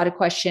 I've got a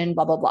question,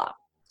 blah, blah, blah.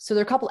 So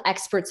there are a couple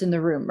experts in the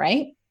room,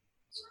 right?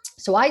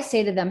 So I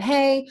say to them,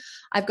 hey,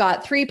 I've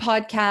got 3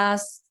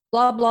 podcasts,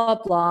 blah, blah,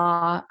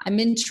 blah. I'm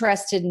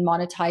interested in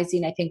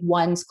monetizing. I think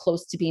one's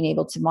close to being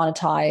able to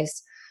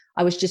monetize.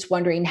 I was just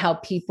wondering how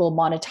people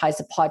monetize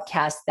a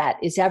podcast that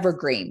is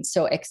evergreen.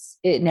 So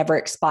it never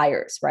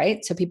expires,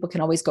 right? So people can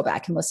always go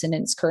back and listen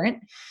and it's current.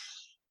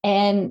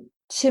 And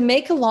to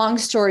make a long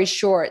story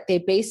short, they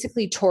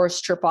basically tore a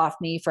strip off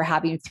me for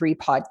having 3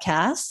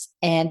 podcasts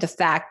and the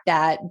fact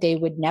that they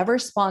would never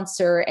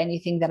sponsor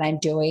anything that I'm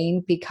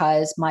doing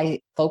because my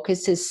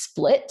focus is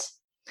split.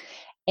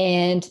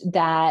 And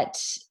that,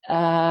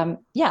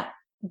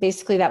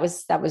 basically that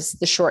was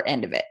the short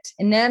end of it.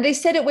 And then they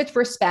said it with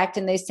respect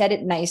and they said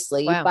it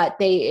nicely, wow. But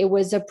it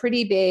was a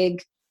pretty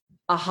big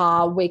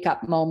aha wake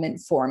up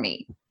moment for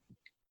me.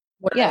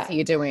 What else are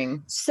you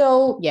doing?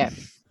 So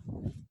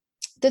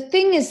the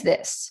thing is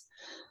this,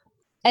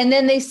 and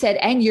then they said,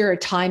 and you're a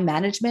time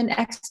management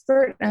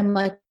expert. And I'm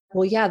like,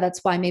 well, yeah,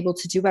 that's why I'm able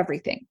to do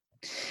everything.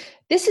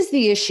 This is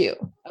the issue.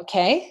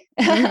 Okay.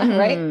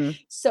 Right.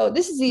 So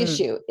this is the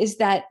issue is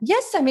that,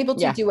 yes, I'm able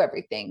to do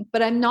everything,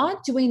 but I'm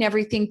not doing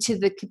everything to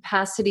the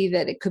capacity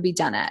that it could be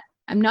done at.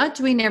 I'm not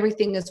doing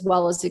everything as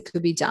well as it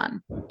could be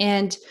done.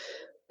 And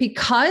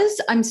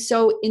because I'm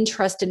so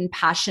interested and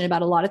passionate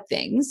about a lot of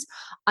things,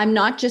 I'm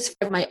not just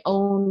for my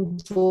own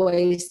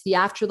voice, the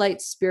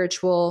Afterlight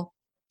Spiritual,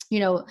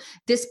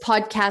 this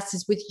podcast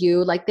is with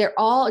you. Like they're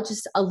all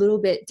just a little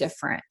bit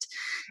different.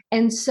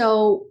 And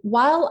so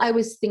while I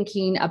was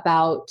thinking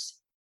about,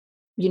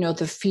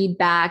 the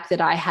feedback that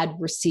I had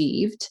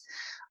received,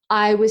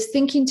 I was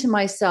thinking to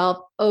myself,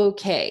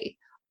 okay,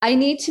 I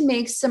need to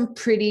make some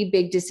pretty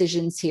big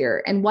decisions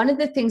here. And one of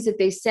the things that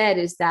they said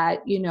is that,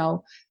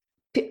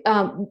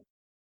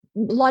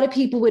 a lot of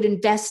people would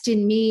invest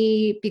in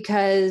me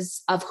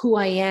because of who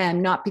I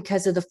am, not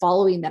because of the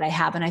following that I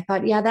have. And I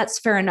thought, yeah, that's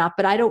fair enough,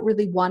 but I don't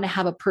really want to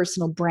have a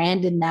personal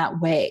brand in that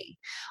way.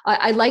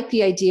 I like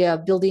the idea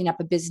of building up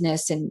a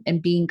business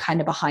and being kind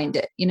of behind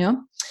it,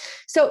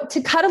 So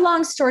to cut a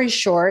long story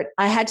short,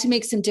 I had to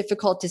make some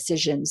difficult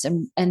decisions.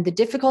 And the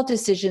difficult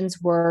decisions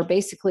were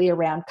basically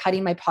around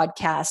cutting my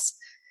podcasts,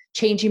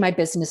 changing my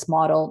business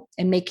model,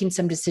 and making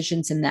some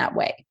decisions in that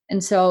way.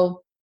 And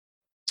so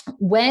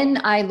when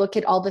I look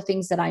at all the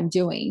things that I'm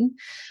doing,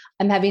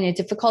 I'm having a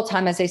difficult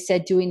time, as I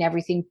said, doing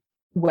everything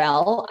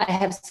well. I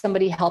have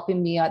somebody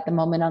helping me at the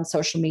moment on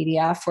social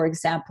media, for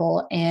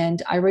example,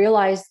 and I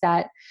realized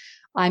that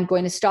I'm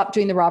going to stop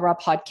doing the Rah Rah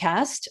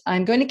podcast.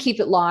 I'm going to keep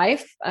it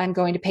live. I'm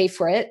going to pay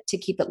for it to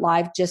keep it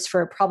live just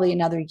for probably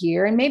another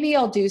year. And maybe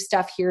I'll do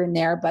stuff here and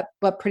there,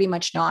 but pretty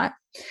much not.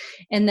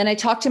 And then I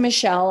talked to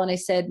Michelle and I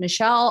said,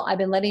 Michelle, I've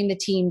been letting the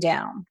team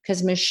down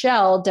because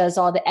Michelle does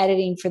all the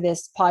editing for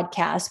this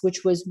podcast,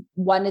 which was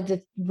one of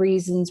the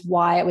reasons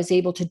why I was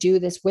able to do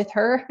this with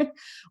her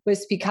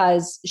was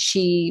because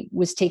she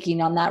was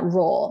taking on that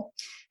role.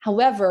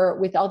 However,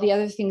 with all the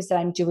other things that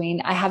I'm doing,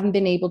 I haven't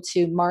been able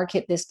to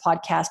market this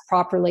podcast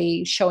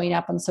properly, showing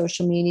up on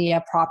social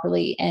media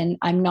properly, and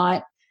I'm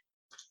not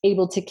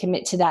able to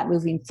commit to that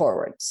moving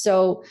forward.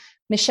 So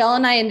Michelle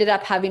and I ended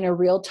up having a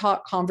real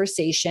talk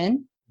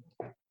conversation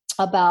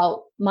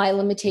about my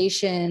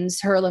limitations,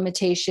 her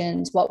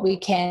limitations, what we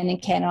can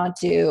and cannot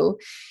do.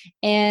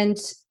 And,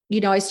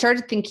 I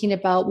started thinking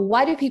about, well,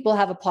 why do people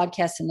have a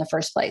podcast in the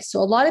first place? So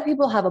a lot of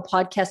people have a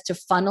podcast to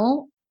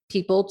funnel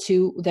people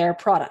to their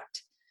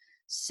product.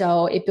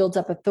 So it builds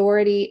up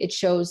authority. It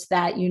shows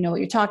that you know what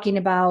you're talking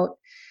about.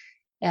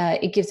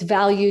 It gives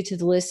value to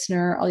the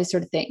listener, all these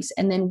sort of things.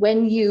 And then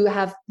when you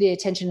have the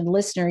attention of the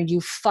listener, you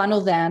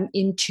funnel them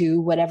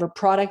into whatever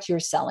product you're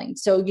selling.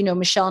 So,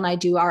 Michelle and I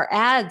do our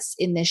ads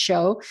in this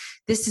show.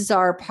 This is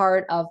our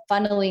part of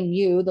funneling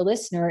you, the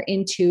listener,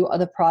 into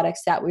other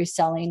products that we're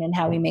selling and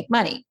how we make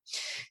money.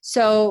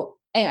 So,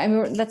 I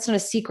mean, that's not a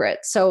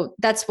secret. So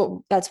that's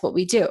what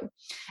we do.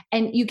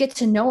 And you get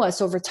to know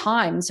us over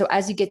time. So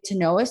as you get to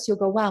know us, you'll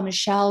go, wow,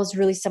 Michelle is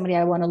really somebody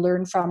I want to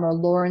learn from, or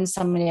Lauren's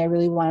somebody I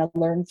really want to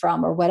learn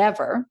from, or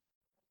whatever.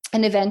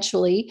 And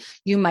eventually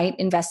you might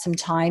invest some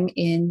time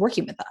in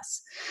working with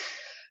us.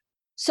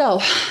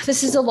 So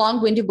this is a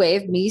long-winded way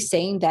of me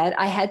saying that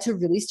I had to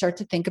really start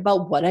to think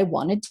about what I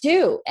want to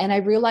do. And I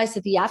realized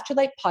that the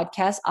Afterlight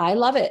podcast, I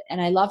love it.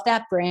 And I love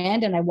that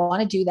brand and I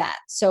want to do that.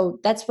 So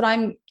that's what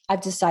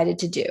I've decided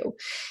to do.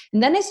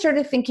 And then I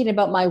started thinking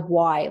about my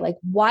why. Like,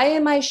 why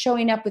am I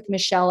showing up with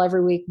Michelle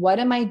every week? What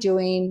am I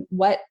doing?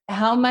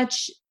 How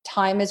much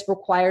time is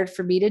required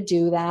for me to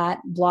do that?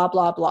 Blah,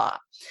 blah, blah.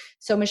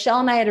 So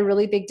Michelle and I had a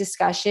really big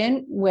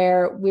discussion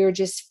where we were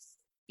just,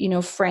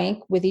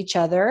 frank with each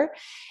other.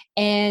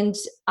 And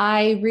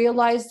I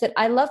realized that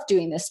I love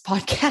doing this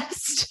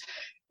podcast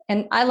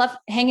and I love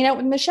hanging out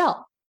with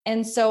Michelle.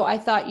 And so I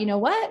thought, you know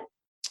what?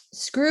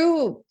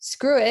 Screw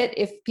it.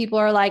 If people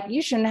are like,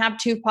 you shouldn't have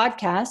 2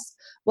 podcasts.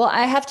 Well,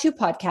 I have 2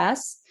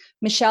 podcasts.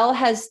 Michelle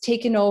has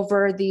taken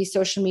over the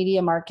social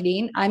media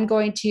marketing. I'm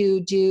going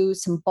to do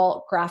some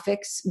bulk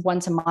graphics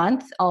once a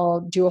month. I'll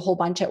do a whole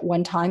bunch at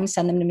one time,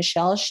 send them to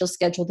Michelle. She'll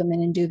schedule them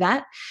in and do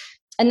that.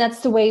 And that's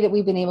the way that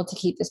we've been able to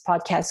keep this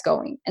podcast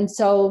going. And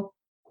so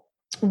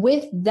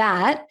with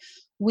that,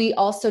 we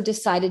also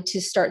decided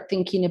to start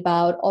thinking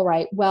about, all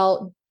right,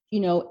 well,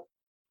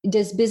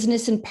 does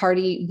business and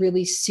party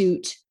really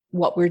suit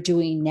what we're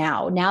doing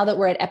now that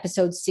we're at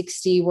episode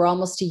 60, we're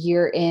almost a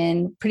year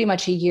in, pretty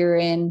much a year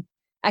in.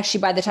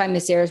 Actually, by the time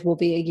this airs, we'll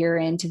be a year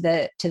into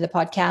the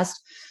podcast.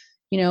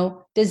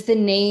 Does the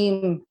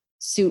name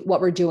suit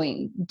what we're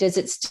doing? Does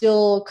it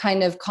still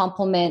kind of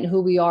complement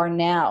who we are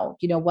now,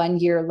 1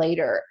 year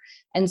later?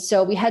 And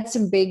so we had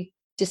some big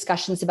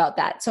discussions about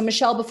that. So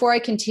Michelle, before I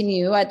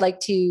continue, I'd like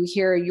to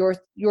hear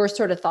your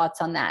sort of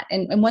thoughts on that.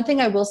 And one thing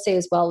I will say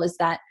as well is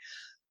that,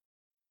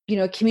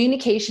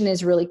 communication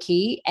is really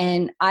key.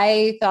 And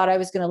I thought I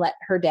was going to let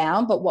her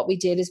down, but what we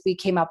did is we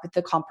came up with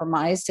the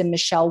compromise, and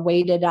Michelle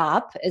weighed it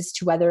up as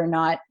to whether or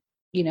not,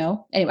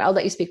 anyway, I'll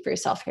let you speak for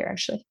yourself here,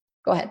 actually.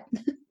 Go ahead.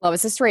 Well, I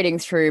was just reading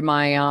through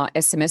my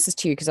SMSs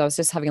to you because I was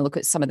just having a look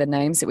at some of the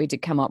names that we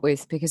did come up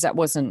with, because that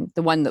wasn't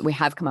the one that we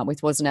have come up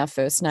with, wasn't our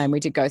first name. We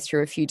did go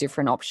through a few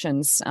different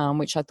options,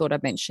 which I thought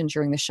I'd mention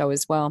during the show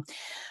as well.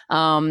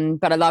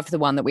 But I love the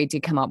one that we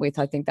did come up with.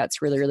 I think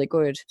that's really, really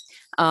good.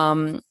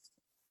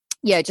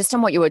 Yeah, just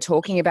on what you were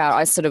talking about,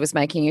 I sort of was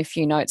making a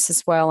few notes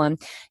as well. And,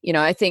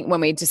 I think when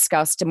we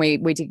discussed and we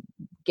did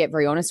get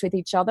very honest with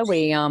each other,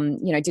 we,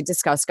 did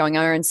discuss going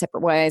our own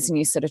separate ways. And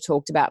you sort of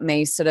talked about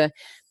me sort of,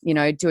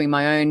 doing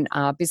my own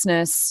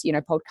business,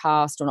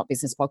 podcast, or not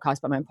business podcast,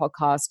 but my own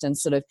podcast, and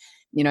sort of,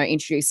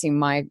 introducing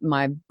my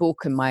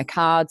book and my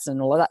cards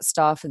and all of that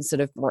stuff, and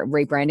sort of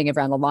rebranding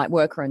around the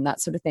Lightworker and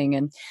that sort of thing.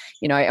 And,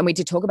 and we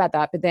did talk about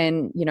that. But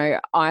then,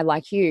 I,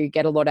 like you,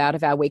 get a lot out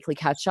of our weekly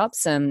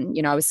catch-ups. And,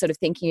 I was sort of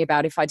thinking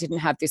about, if I didn't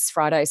have this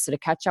Friday sort of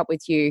catch up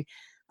with you,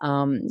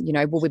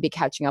 will we be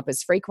catching up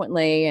as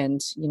frequently?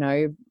 And,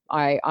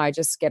 I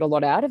just get a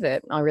lot out of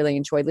it. I really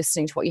enjoy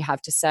listening to what you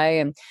have to say.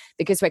 And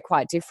because we're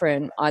quite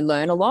different, I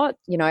learn a lot,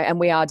 and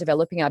we are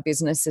developing our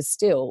businesses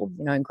still,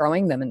 and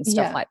growing them and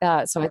stuff like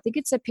that. So I think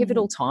it's a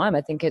pivotal time.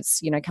 I think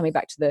it's, coming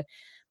back to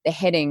the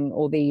heading,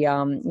 or the,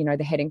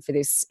 the heading for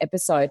this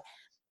episode,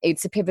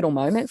 it's a pivotal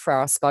moment for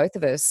us, both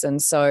of us.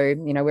 And so,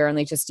 we're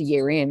only just a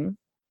year in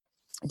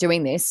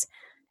doing this.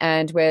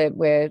 And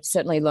we're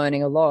certainly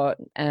learning a lot.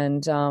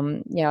 And,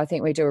 I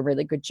think we do a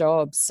really good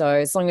job. So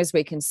as long as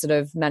we can sort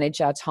of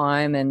manage our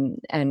time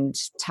and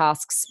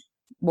tasks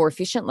more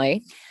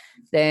efficiently,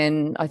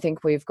 then I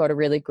think we've got a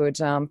really good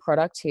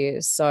product here.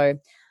 So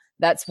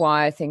that's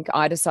why I think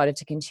I decided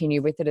to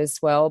continue with it as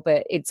well.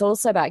 But it's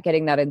also about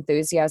getting that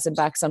enthusiasm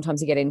back.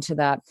 Sometimes you get into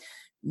that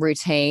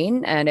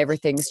routine and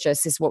everything's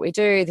just, this is what we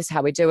do, this is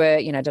how we do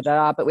it,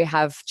 but we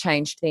have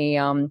changed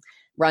the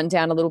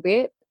rundown a little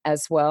bit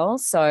as well,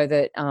 so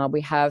that we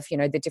have,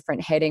 the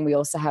different heading. We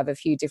also have a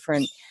few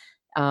different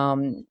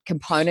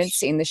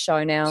components in the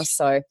show now.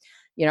 So,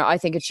 I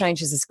think a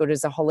change is as good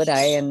as a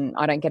holiday, and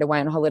I don't get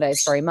away on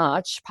holidays very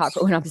much, apart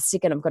from when I'm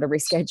sick and I've got to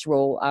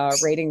reschedule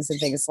readings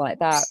and things like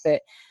that.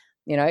 But,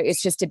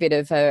 it's just a bit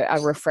of a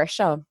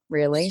refresher,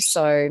 really.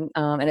 So,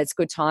 and it's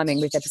good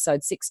timing with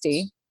episode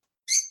 60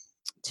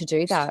 to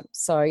do that.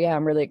 So, yeah,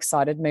 I'm really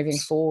excited moving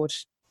forward.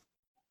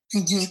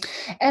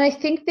 Mm-hmm. And I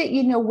think that,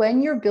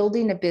 when you're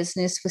building a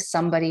business with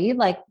somebody,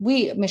 like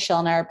Michelle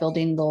and I are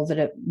building a little bit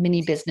of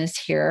mini business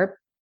here,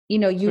 you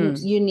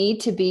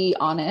need to be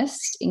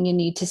honest, and you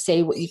need to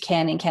say what you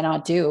can and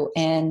cannot do.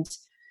 And,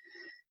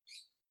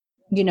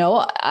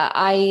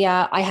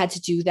 I had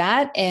to do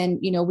that. And,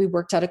 we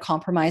worked out a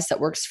compromise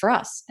that works for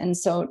us. And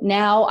so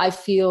now I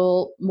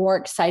feel more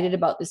excited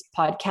about this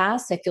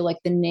podcast. I feel like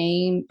the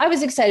name, I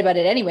was excited about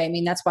it anyway. I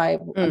mean, that's why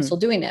I'm still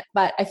doing it.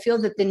 But I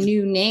feel that the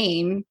new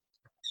name,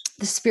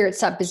 the Spirit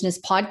Stop Business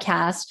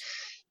podcast,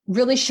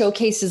 really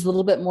showcases a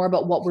little bit more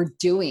about what we're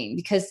doing,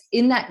 because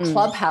in that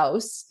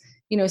clubhouse,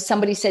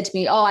 somebody said to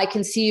me, "Oh, I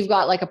can see you've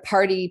got like a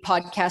party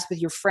podcast with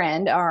your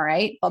friend." All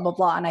right, blah, blah,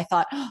 blah. And I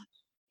thought,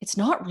 it's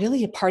not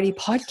really a party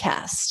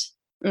podcast.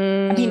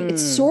 I mean,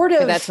 it's sort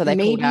of, but that's what they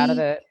pulled out of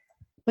it.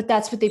 But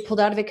that's what they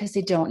pulled out of it because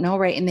they don't know,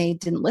 right? And they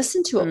didn't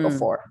listen to it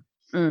before.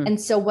 And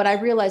so what I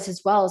realized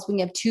as well is when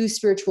you have two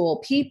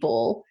spiritual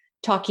people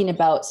talking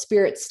about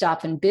spirit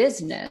stuff and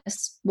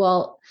business,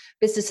 well,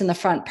 business in the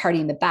front, party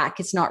in the back,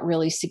 it's not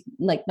really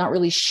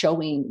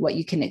showing what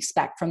you can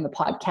expect from the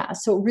podcast.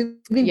 So it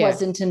really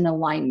wasn't an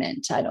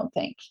alignment, I don't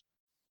think.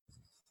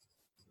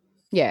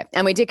 Yeah.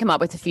 And we did come up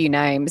with a few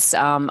names.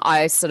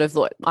 I sort of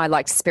thought I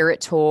liked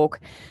Spirit Talk.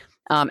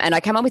 And I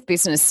came up with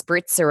Business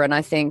Spritzer. And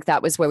I think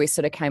that was where we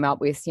sort of came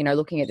up with,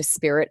 looking at the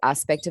spirit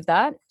aspect of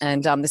that.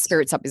 And the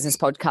Spirits Up Business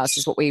podcast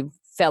is what we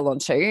fell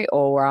onto,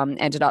 or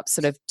ended up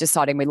sort of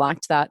deciding we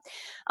liked that.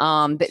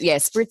 But yeah,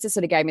 Spritzer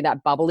sort of gave me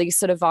that bubbly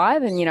sort of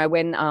vibe. And,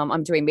 when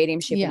I'm doing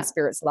mediumship and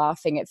spirits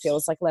laughing, it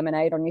feels like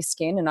lemonade on your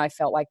skin. And I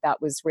felt like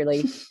that was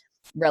really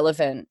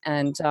relevant.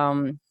 And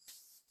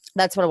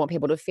that's what I want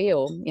people to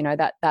feel,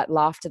 that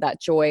laughter, that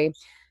joy,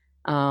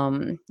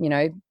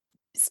 spritzer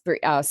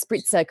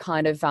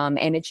kind of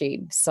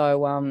energy.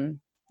 So, I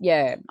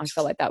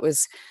felt like that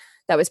was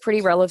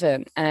pretty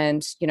relevant.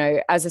 And,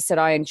 as I said,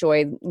 I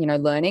enjoy,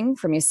 learning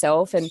from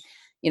yourself. And,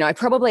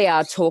 probably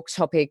our talk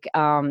topic,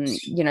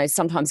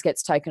 sometimes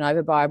gets taken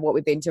over by what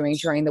we've been doing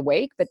during the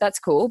week, but that's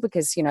cool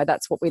because,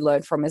 that's what we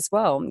learned from as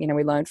well.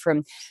 We learned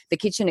from the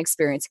kitchen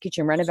experience,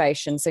 kitchen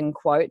renovations and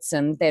quotes.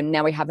 And then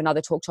now we have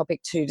another talk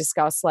topic to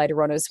discuss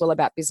later on as well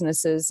about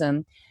businesses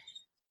and,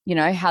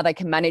 how they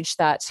can manage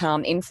that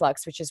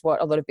influx, which is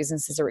what a lot of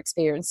businesses are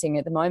experiencing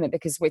at the moment,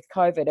 because with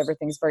COVID,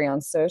 everything's very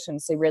uncertain.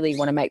 So you really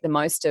want to make the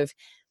most of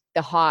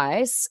the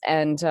highs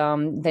and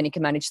then you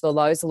can manage the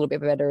lows a little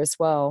bit better as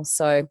well.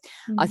 So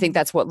I think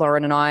that's what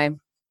Lauren and I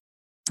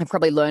have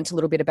probably learned a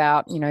little bit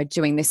about,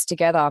 doing this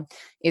together,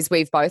 is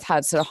we've both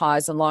had sort of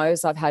highs and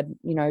lows. I've had,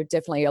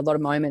 definitely a lot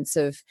of moments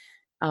of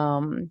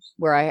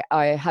where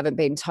I haven't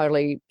been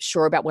totally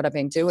sure about what I've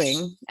been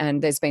doing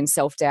and there's been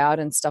self-doubt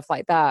and stuff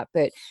like that.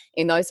 But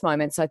in those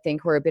moments, I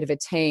think we're a bit of a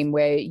team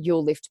where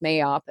you'll lift me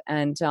up,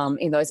 and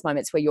in those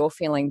moments where you're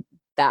feeling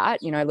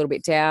that, a little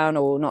bit down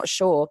or not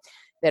sure,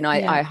 then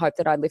I hope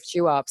that I lift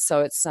you up.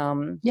 So it's,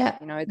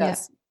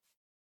 that's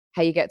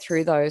how you get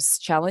through those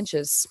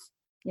challenges.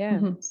 Yeah.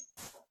 Mm-hmm.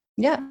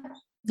 Yeah.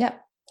 Yeah,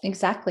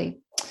 exactly.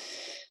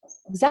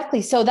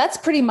 Exactly. So that's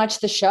pretty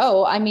much the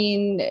show. I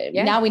mean,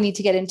 now we need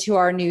to get into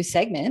our new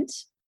segment,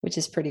 which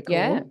is pretty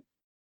cool.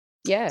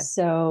 Yeah.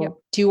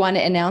 So do you want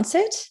to announce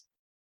it?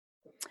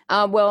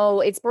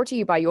 Well, it's brought to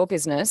you by your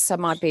business. So it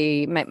might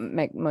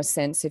make more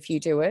sense if you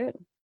do it.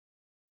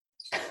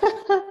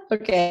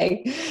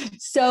 Okay.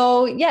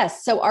 So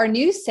yes. So our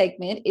new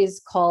segment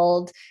is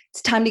called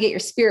It's Time to Get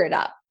Your Spirit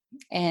Up.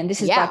 And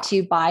this is brought to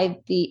you by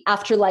the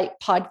Afterlight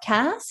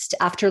podcast,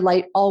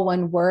 Afterlight, all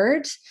one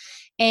word.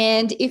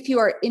 And if you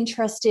are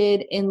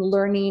interested in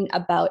learning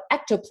about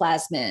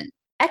ectoplasm,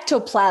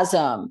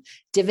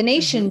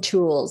 divination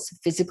tools,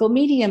 physical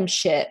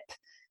mediumship,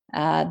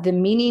 the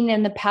meaning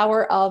and the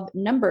power of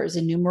numbers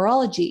and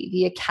numerology,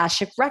 the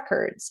Akashic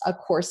records, A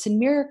Course in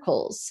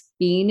Miracles,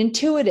 being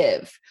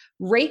intuitive,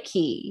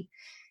 Reiki,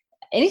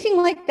 anything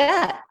like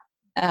that,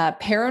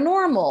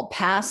 paranormal,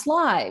 past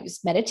lives,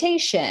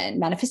 meditation,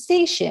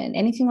 manifestation,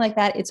 anything like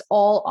that, it's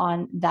all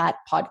on that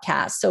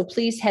podcast. So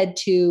please head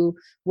to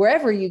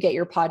wherever you get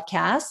your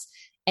podcasts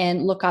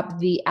and look up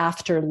the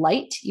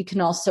Afterlight. You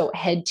can also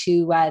head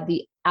to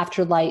the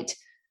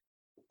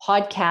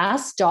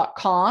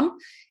afterlightpodcast.com.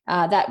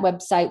 That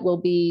website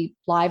will be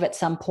live at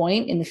some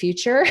point in the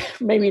future.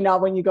 Maybe not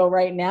when you go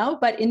right now,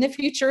 but in the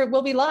future it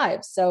will be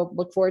live. So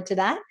look forward to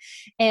that.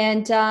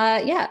 And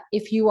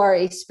if you are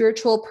a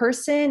spiritual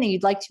person and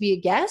you'd like to be a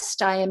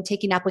guest, I am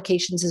taking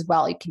applications as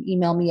well. You can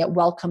email me at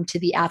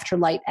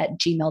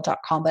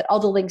welcome-to-the-afterlight@gmail.com. But all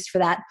the links for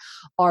that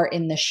are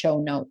in the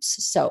show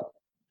notes. So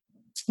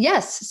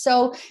yes,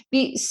 so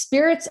the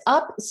Spirits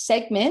Up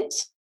segment.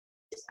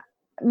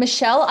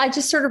 Michelle, I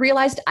just sort of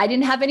realized I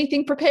didn't have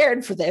anything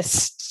prepared for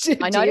this.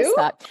 I noticed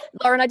that.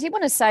 Lauren, I did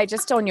want to say,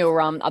 just on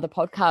your other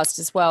podcast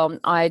as well,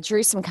 I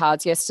drew some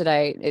cards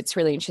yesterday. It's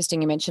really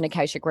interesting you mentioned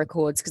Akashic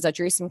Records, because I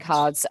drew some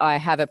cards. I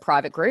have a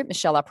private group,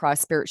 Michelle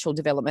Price Spiritual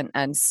Development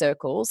and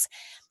Circles,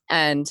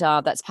 and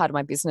that's part of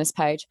my business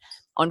page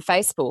on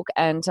Facebook.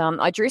 And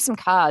I drew some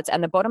cards,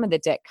 and the bottom of the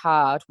deck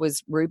card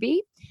was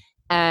Ruby.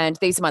 And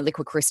these are my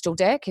liquid crystal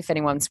deck, if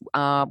anyone's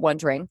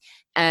wondering.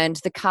 And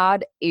the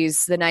card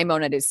is, the name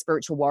on it is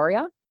Spiritual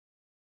Warrior.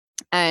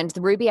 And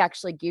the ruby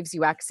actually gives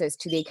you access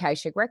to the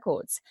Akashic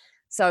Records.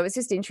 So it's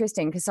just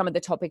interesting because some of the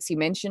topics you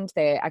mentioned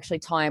there actually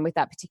tie in with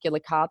that particular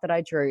card that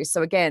I drew.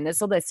 So again,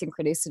 there's all those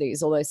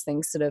synchronicities, all those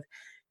things sort of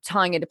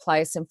tying into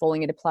place and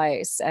falling into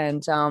place.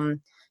 And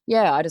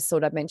I just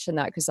thought I'd mention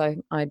that because I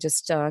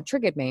just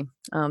triggered me.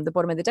 The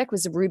bottom of the deck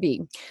was a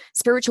ruby,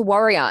 Spiritual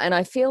Warrior. And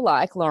I feel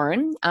like,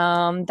 Lauren,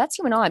 that's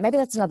you and I. Maybe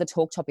that's another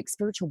talk topic,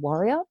 Spiritual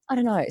Warrior. I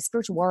don't know,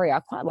 Spiritual Warrior. I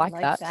quite like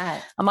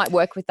that. I might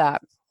work with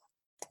that.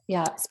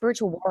 Yeah,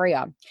 Spiritual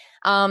Warrior.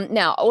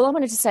 Now, all I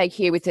wanted to say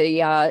here with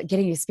the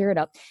getting your spirit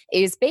up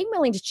is being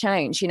willing to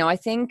change. I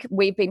think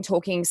we've been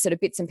talking sort of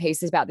bits and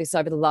pieces about this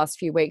over the last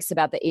few weeks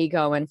about the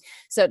ego, and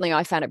certainly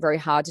I found it very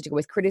hard to deal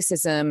with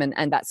criticism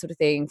and that sort of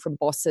thing from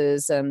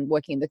bosses and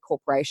working in the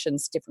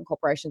corporations, different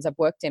corporations I've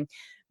worked in.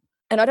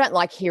 And I don't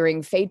like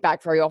hearing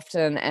feedback very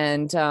often,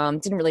 and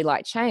didn't really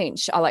like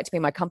change. I like to be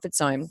in my comfort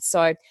zone.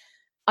 So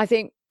I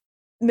think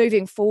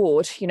moving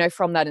forward,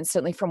 from that, and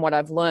certainly from what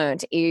I've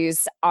learned,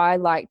 is I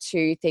like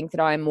to think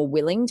that I'm more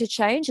willing to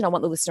change. And I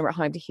want the listener at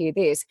home to hear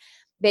this,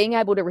 being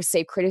able to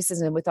receive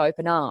criticism with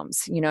open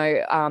arms,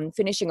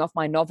 finishing off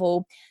my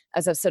novel,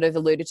 as I've sort of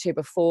alluded to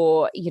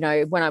before,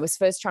 when I was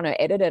first trying to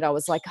edit it, I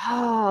was like,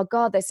 oh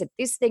God, they said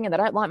this thing and they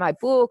don't like my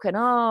book and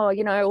all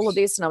of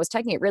this. And I was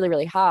taking it really,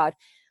 really hard.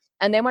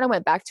 And then when I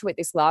went back to it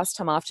this last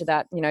time after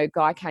that,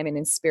 guy came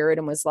in spirit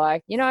and was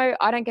like, I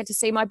don't get to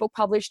see my book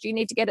published. You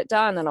need to get it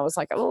done. And I was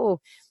like,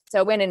 oh. So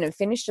I went in and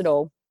finished it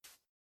all.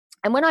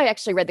 And when I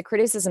actually read the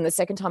criticism the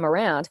second time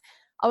around,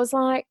 I was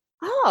like,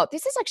 oh,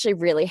 this is actually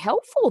really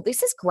helpful.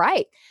 This is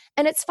great.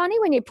 And it's funny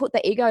when you put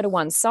the ego to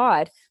one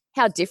side,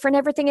 how different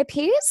everything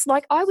appears.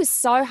 Like, I was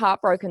so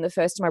heartbroken the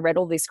first time I read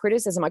all this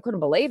criticism. I couldn't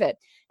believe it.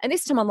 And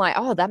this time I'm like,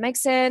 oh, that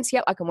makes sense.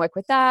 Yep, I can work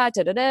with that.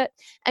 Da, da, da.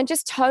 And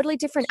just totally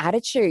different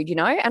attitude, you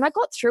know? And I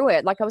got through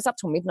it. Like, I was up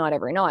till midnight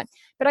every night,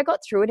 but I got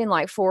through it in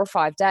like 4 or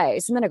 5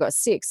 days. And then I got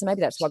sick. So maybe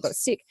that's why I got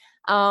sick.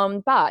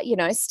 But, you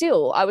know,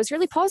 still, I was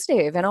really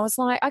positive, and I was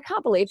like, I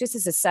can't believe this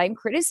is the same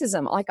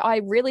criticism. Like,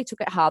 I really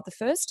took it hard the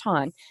first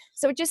time.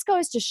 So it just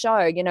goes to show,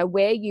 you know,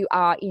 where you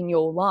are in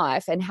your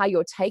life and how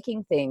you're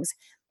taking things.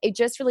 It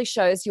just really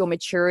shows your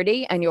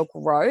maturity and your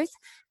growth.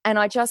 And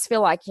I just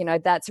feel like, you know,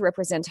 that's a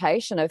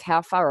representation of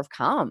how far I've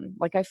come.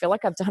 Like, I feel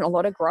like I've done a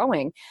lot of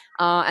growing,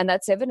 and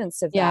that's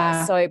evidence of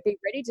that. So be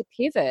ready to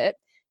pivot,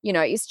 you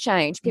know, is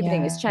change.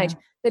 Pivoting is change.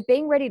 But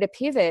being ready to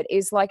pivot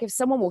is like, if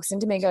someone walks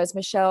into me and goes,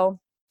 Michelle,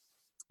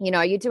 you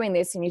know, you're doing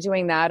this and you're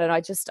doing that, and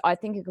I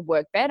think it could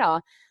work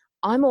better,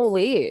 I'm all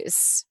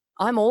ears.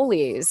 I'm all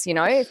ears. You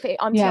know, if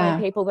I'm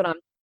telling people that I'm,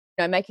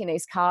 you know, making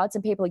these cards,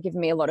 and people are giving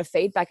me a lot of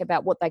feedback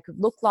about what they could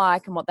look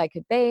like and what they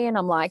could be, and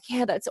I'm like,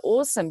 yeah, that's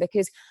awesome,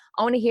 because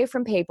I want to hear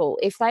from people.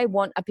 If they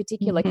want a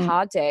particular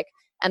card deck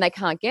and they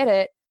can't get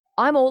it,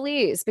 I'm all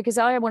ears, because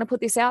I want to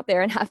put this out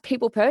there and have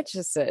people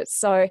purchase it.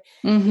 So,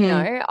 you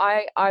know,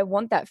 I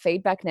want that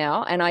feedback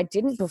now, and I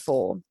didn't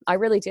before. I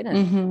really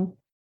didn't.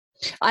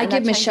 I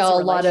give Michelle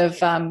a lot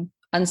of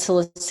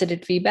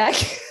unsolicited feedback.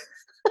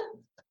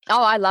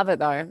 Oh, I love it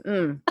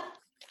though.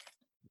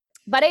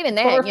 But even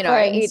then, you know,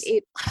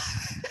 it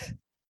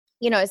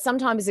you know,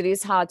 sometimes it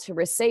is hard to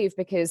receive,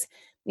 because,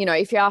 you know,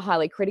 if you are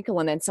highly critical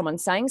and then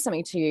someone's saying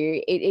something to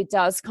you, it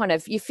does kind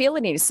of, you feel it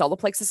in your solar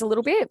plexus a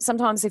little bit.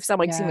 Sometimes if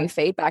someone's giving me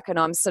feedback and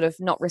I'm sort of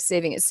not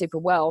receiving it super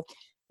well,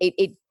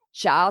 it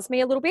jars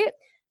me a little bit.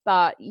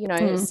 But, you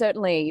know,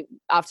 certainly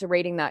after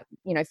reading that,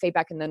 you know,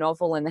 feedback in the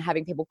novel and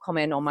having people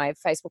comment on my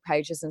Facebook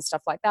pages and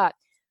stuff like that,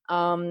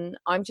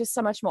 I'm just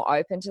so much more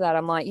open to that.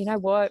 I'm like, you know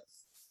what?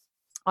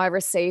 I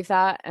receive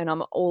that, and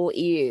I'm all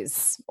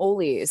ears.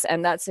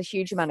 And that's a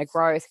huge amount of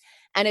growth.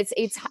 And it's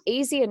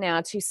easier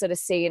now to sort of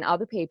see in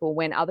other people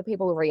when other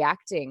people are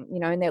reacting, you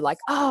know, and they're like,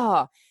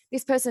 oh,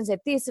 this person said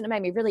this and it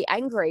made me really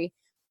angry.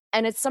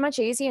 And it's so much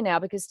easier now,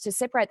 because to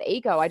separate the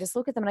ego, I just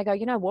look at them and I go,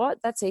 you know what?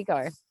 That's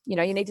ego. You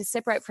know, you need to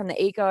separate from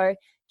the ego,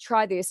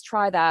 try this,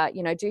 try that,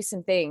 you know, do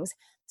some things.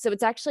 So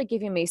it's actually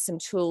giving me some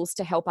tools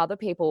to help other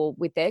people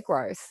with their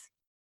growth,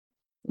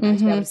 you know,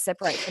 to be able to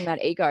separate from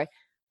that ego.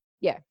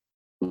 Yeah.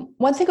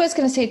 One thing I was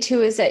going to say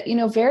too is that, you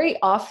know, very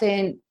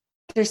often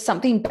there's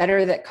something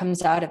better that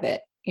comes out of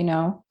it. You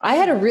know, I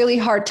had a really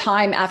hard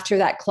time after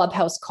that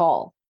Clubhouse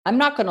call. I'm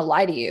not going to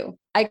lie to you.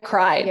 I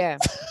cried. Yeah.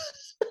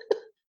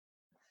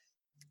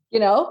 You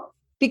know,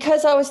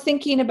 because I was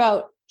thinking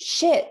about,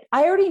 shit,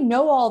 I already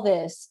know all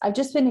this. I've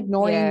just been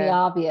ignoring the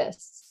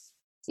obvious,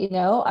 you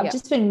know, I've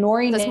just been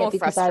ignoring it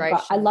because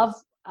I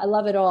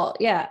love it all.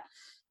 Yeah.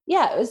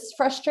 It was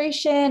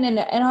frustration. And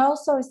I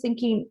also was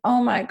thinking,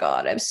 oh my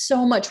God, I have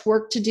so much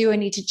work to do. I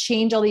need to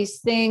change all these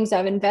things.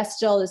 I've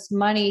invested all this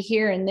money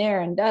here and there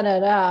and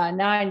and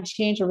now I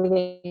change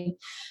everything.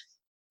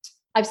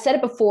 I've said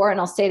it before and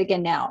I'll say it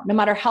again now. No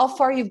matter how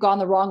far you've gone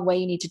the wrong way,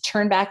 you need to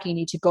turn back and you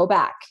need to go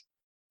back.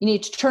 You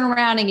need to turn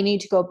around and you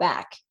need to go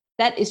back.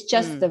 That is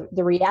just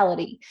the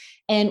reality.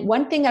 And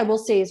one thing I will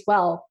say as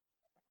well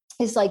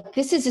is, like,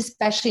 this is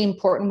especially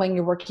important when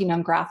you're working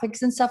on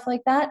graphics and stuff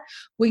like that.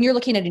 When you're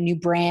looking at a new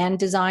brand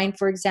design,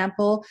 for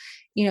example,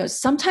 you know,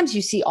 sometimes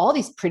you see all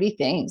these pretty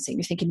things and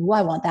you're thinking, well,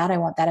 I want that. I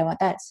want that. I want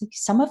that. So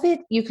some of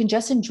it you can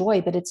just enjoy,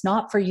 but it's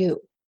not for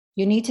you.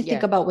 You need to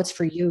think about what's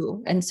for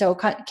you. And so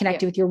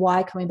connecting with your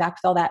why, coming back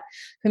with all that,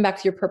 coming back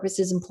with your purpose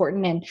is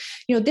important. And,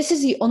 you know, this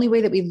is the only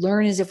way that we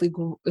learn, is if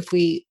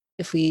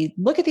we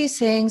look at these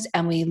things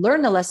and we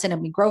learn the lesson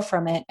and we grow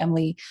from it. And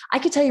I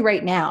can tell you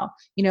right now,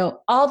 you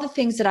know, all the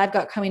things that I've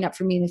got coming up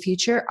for me in the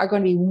future are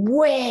going to be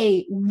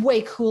way,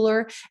 way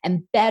cooler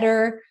and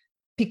better,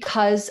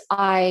 because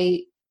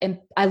I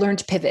learned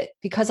to pivot,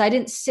 because I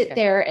didn't sit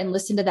there and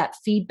listen to that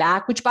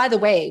feedback, which, by the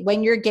way,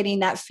 when you're getting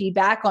that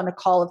feedback on a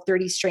call of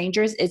 30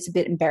 strangers, it's a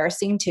bit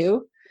embarrassing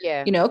too,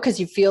 you know, because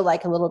you feel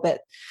like a little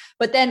bit,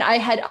 but then I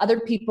had other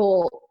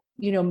people,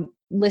 you know,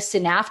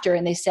 listen after,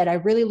 and they said, I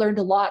really learned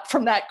a lot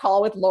from that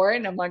call with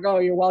Lauren. I'm like, oh,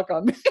 you're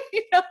welcome.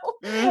 You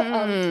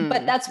know,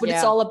 but that's what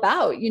it's all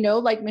about. You know,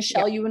 like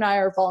Michelle, you and I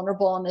are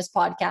vulnerable on this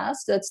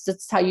podcast.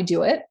 That's how you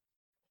do it.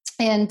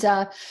 And,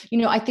 you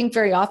know, I think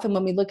very often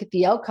when we look at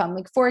the outcome,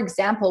 like, for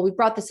example, we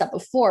brought this up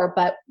before,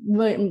 but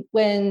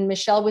when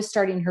Michelle was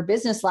starting her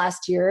business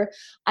last year,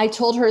 I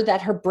told her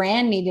that her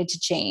brand needed to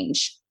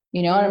change,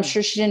 you know, and I'm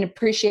sure she didn't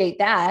appreciate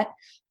that.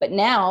 But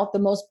now the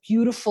most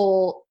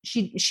beautiful,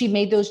 she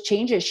made those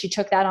changes. She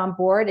took that on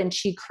board and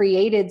she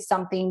created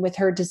something with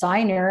her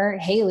designer,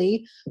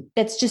 Haley,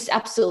 that's just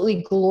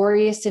absolutely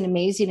glorious and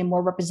amazing and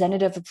more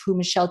representative of who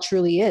Michelle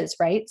truly is.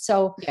 Right.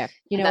 So,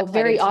 you know,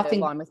 very often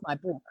line with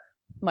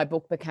my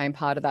book became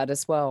part of that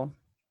as well.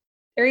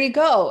 There you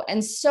go.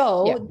 And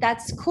so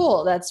that's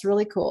cool. That's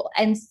really cool.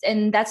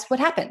 And that's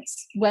what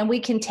happens when we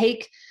can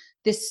take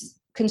this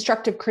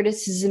constructive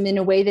criticism in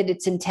a way that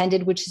it's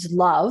intended, which is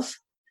love.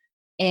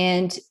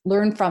 and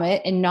learn from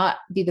it and not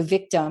be the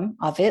victim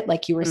of it.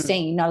 Like you were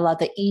saying, not allow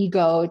the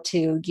ego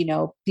to,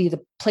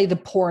 play the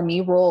poor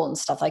me role and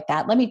stuff like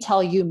that. Let me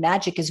tell you,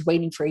 magic is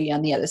waiting for you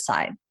on the other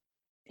side.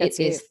 It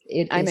is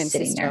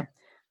sitting there.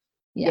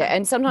 Yeah.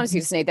 And sometimes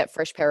you just need that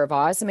fresh pair of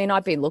eyes. I mean,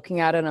 I've been looking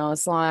at it and I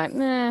was like,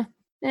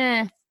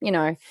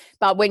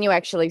 but when you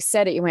actually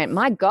said it, you went,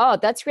 my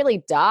God, that's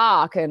really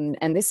dark and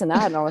this and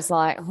that. And I was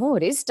like, oh,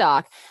 it is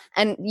dark.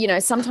 And,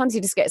 sometimes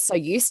you just get so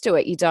used to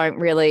it, you don't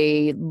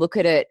really look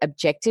at it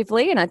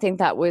objectively. And I think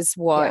that was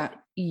what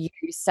you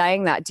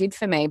saying that did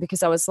for me,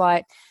 because I was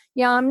like,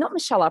 yeah, I'm not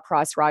Michelle R.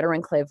 Price, writer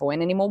and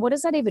clairvoyant anymore. What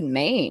does that even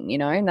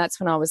mean? And that's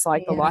when I was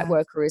like, the light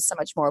worker is so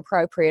much more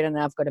appropriate. And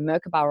I've got a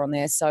Merkaba on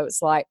there. So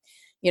it's like,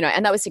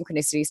 and that was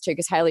synchronicities too,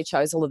 because Haley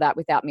chose all of that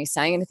without me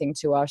saying anything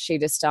to her. She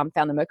just found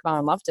the Merkaba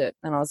and loved it.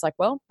 And I was like,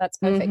 well, that's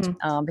perfect,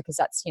 because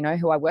that's,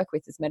 who I work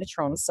with is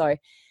Metatron. So,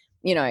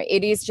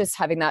 it is just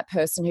having that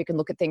person who can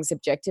look at things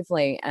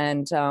objectively.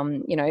 And,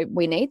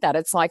 we need that.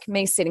 It's like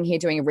me sitting here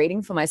doing a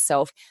reading for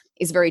myself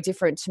is very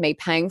different to me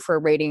paying for a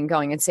reading and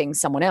going and seeing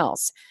someone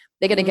else.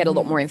 They're going to get a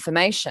lot more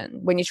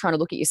information. When you're trying to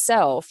look at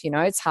yourself,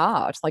 it's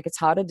hard. Like it's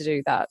harder to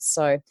do that.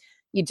 So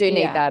you do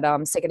need that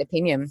second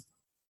opinion.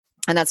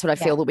 And that's what I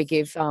feel that we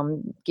give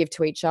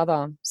to each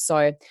other.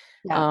 So,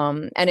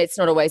 and it's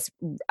not always,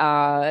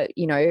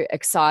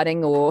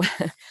 exciting or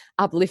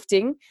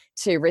uplifting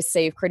to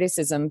receive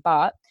criticism.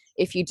 But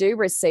if you do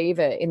receive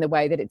it in the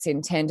way that it's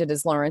intended,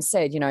 as Lauren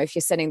said, if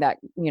you're sending that,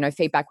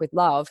 feedback with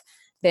love,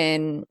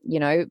 then,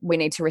 we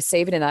need to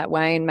receive it in that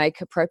way and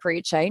make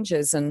appropriate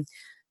changes. And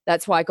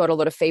that's why I got a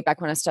lot of feedback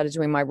when I started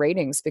doing my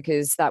readings,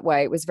 because that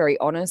way it was very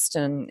honest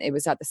and it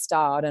was at the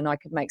start and I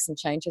could make some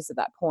changes at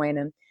that point.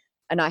 And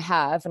I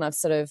have, and I've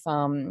sort of,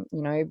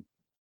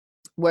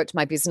 worked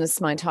my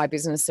entire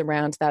business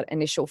around that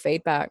initial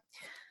feedback.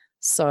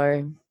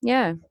 So,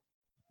 yeah,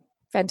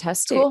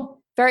 fantastic.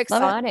 Cool. Very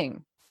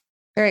exciting.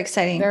 Very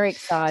exciting. Very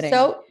exciting.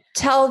 So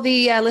tell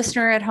the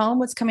listener at home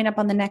what's coming up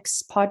on the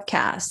next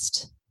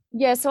podcast.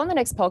 Yeah, so on the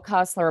next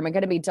podcast, Lauren, we're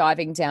going to be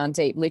diving down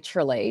deep,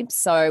 literally.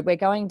 So we're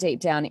going deep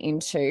down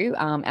into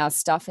our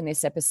stuff in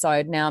this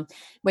episode. Now,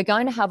 we're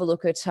going to have a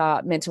look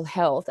at mental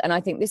health. And I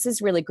think this is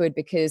really good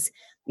because,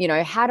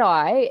 had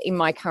I, in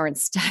my current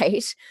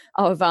state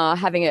of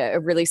having a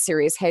really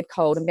serious head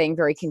cold and being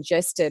very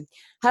congested,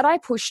 had I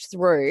pushed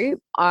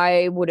through,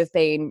 I would have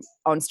been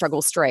on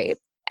struggle street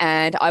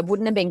and I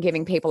wouldn't have been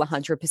giving people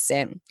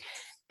 100%.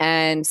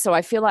 And so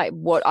I feel like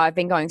what I've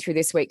been going through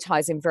this week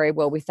ties in very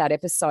well with that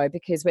episode,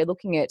 because we're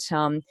looking at,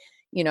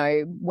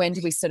 when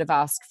do we sort of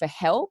ask for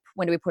help?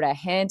 When do we put our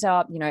hand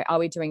up? Are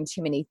we doing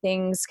too many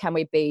things? Can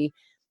we be,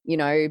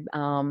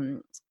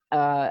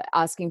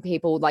 asking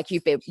people, like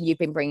you've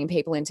been bringing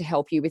people in to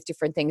help you with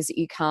different things that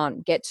you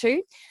can't get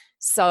to.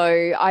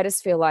 So I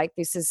just feel like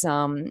this is,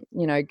 going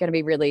to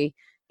be really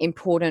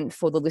important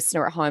for the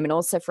listener at home and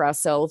also for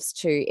ourselves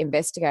to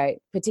investigate,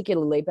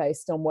 particularly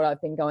based on what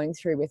I've been going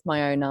through with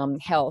my own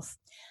health.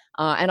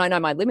 And I know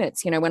my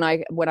limits. When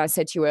I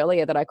said to you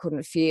earlier that I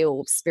couldn't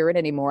feel spirit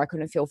anymore, I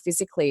couldn't feel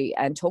physically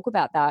and talk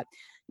about that,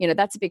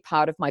 that's a big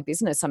part of my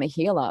business. I'm a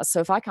healer.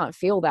 So if I can't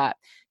feel that,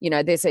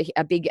 there's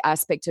a big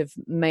aspect of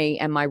me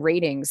and my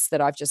readings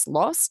that I've just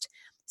lost.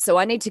 So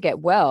I need to get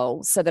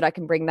well so that I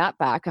can bring that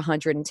back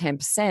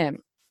 110%.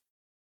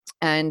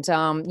 And,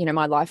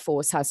 my life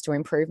force has to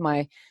improve.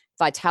 My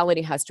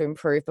vitality has to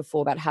improve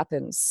before that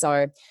happens.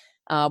 So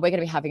we're going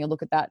to be having a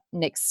look at that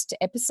next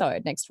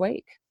episode next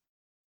week.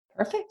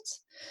 Perfect.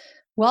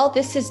 Well,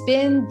 this has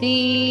been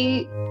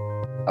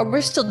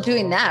we're still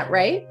doing that,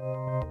 right?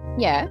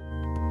 Yeah.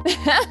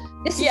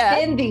 This has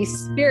been the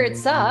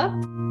Spirits Up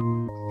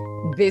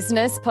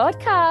Business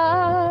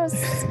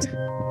Podcast.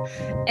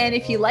 And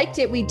if you liked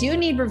it, we do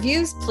need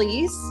reviews,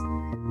 please.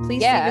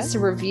 Please leave us a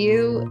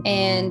review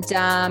and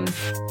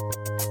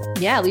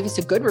leave us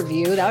a good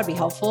review. That would be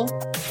helpful.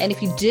 And if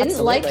you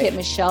didn't like it,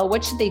 Michelle,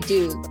 what should they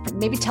do?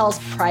 Maybe tell us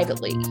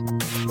privately.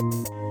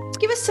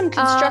 Give us some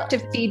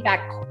constructive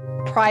feedback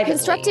privately.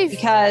 Constructive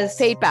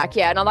feedback,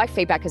 and I like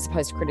feedback as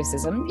opposed to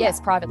criticism.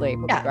 Yes, privately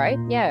would be great.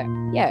 Yeah.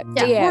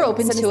 DM. We're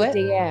open to it.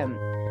 DM.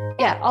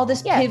 Yeah, all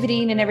this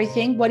pivoting and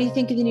everything. What do you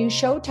think of the new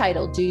show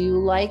title? Do you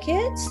like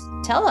it?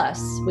 Tell us.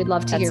 We'd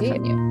love to hear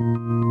from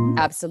you.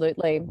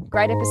 Absolutely.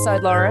 Great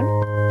episode, Lauren.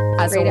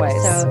 As Great always.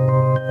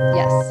 Episode.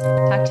 Yes.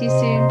 Talk to you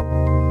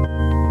soon.